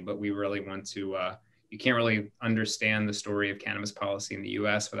policy, but we really want to, you can't really understand the story of cannabis policy in the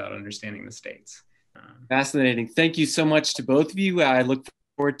US without understanding the states. Fascinating. Thank you so much to both of you. I look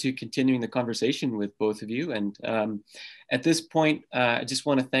forward to continuing the conversation with both of you. And at this point, I just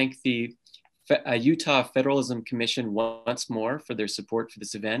want to thank the Utah Federalism Commission once more for their support for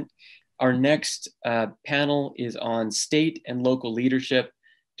this event. Our next panel is on state and local leadership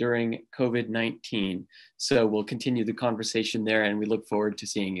during COVID-19. So we'll continue the conversation there, and we look forward to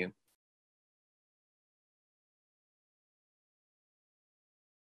seeing you.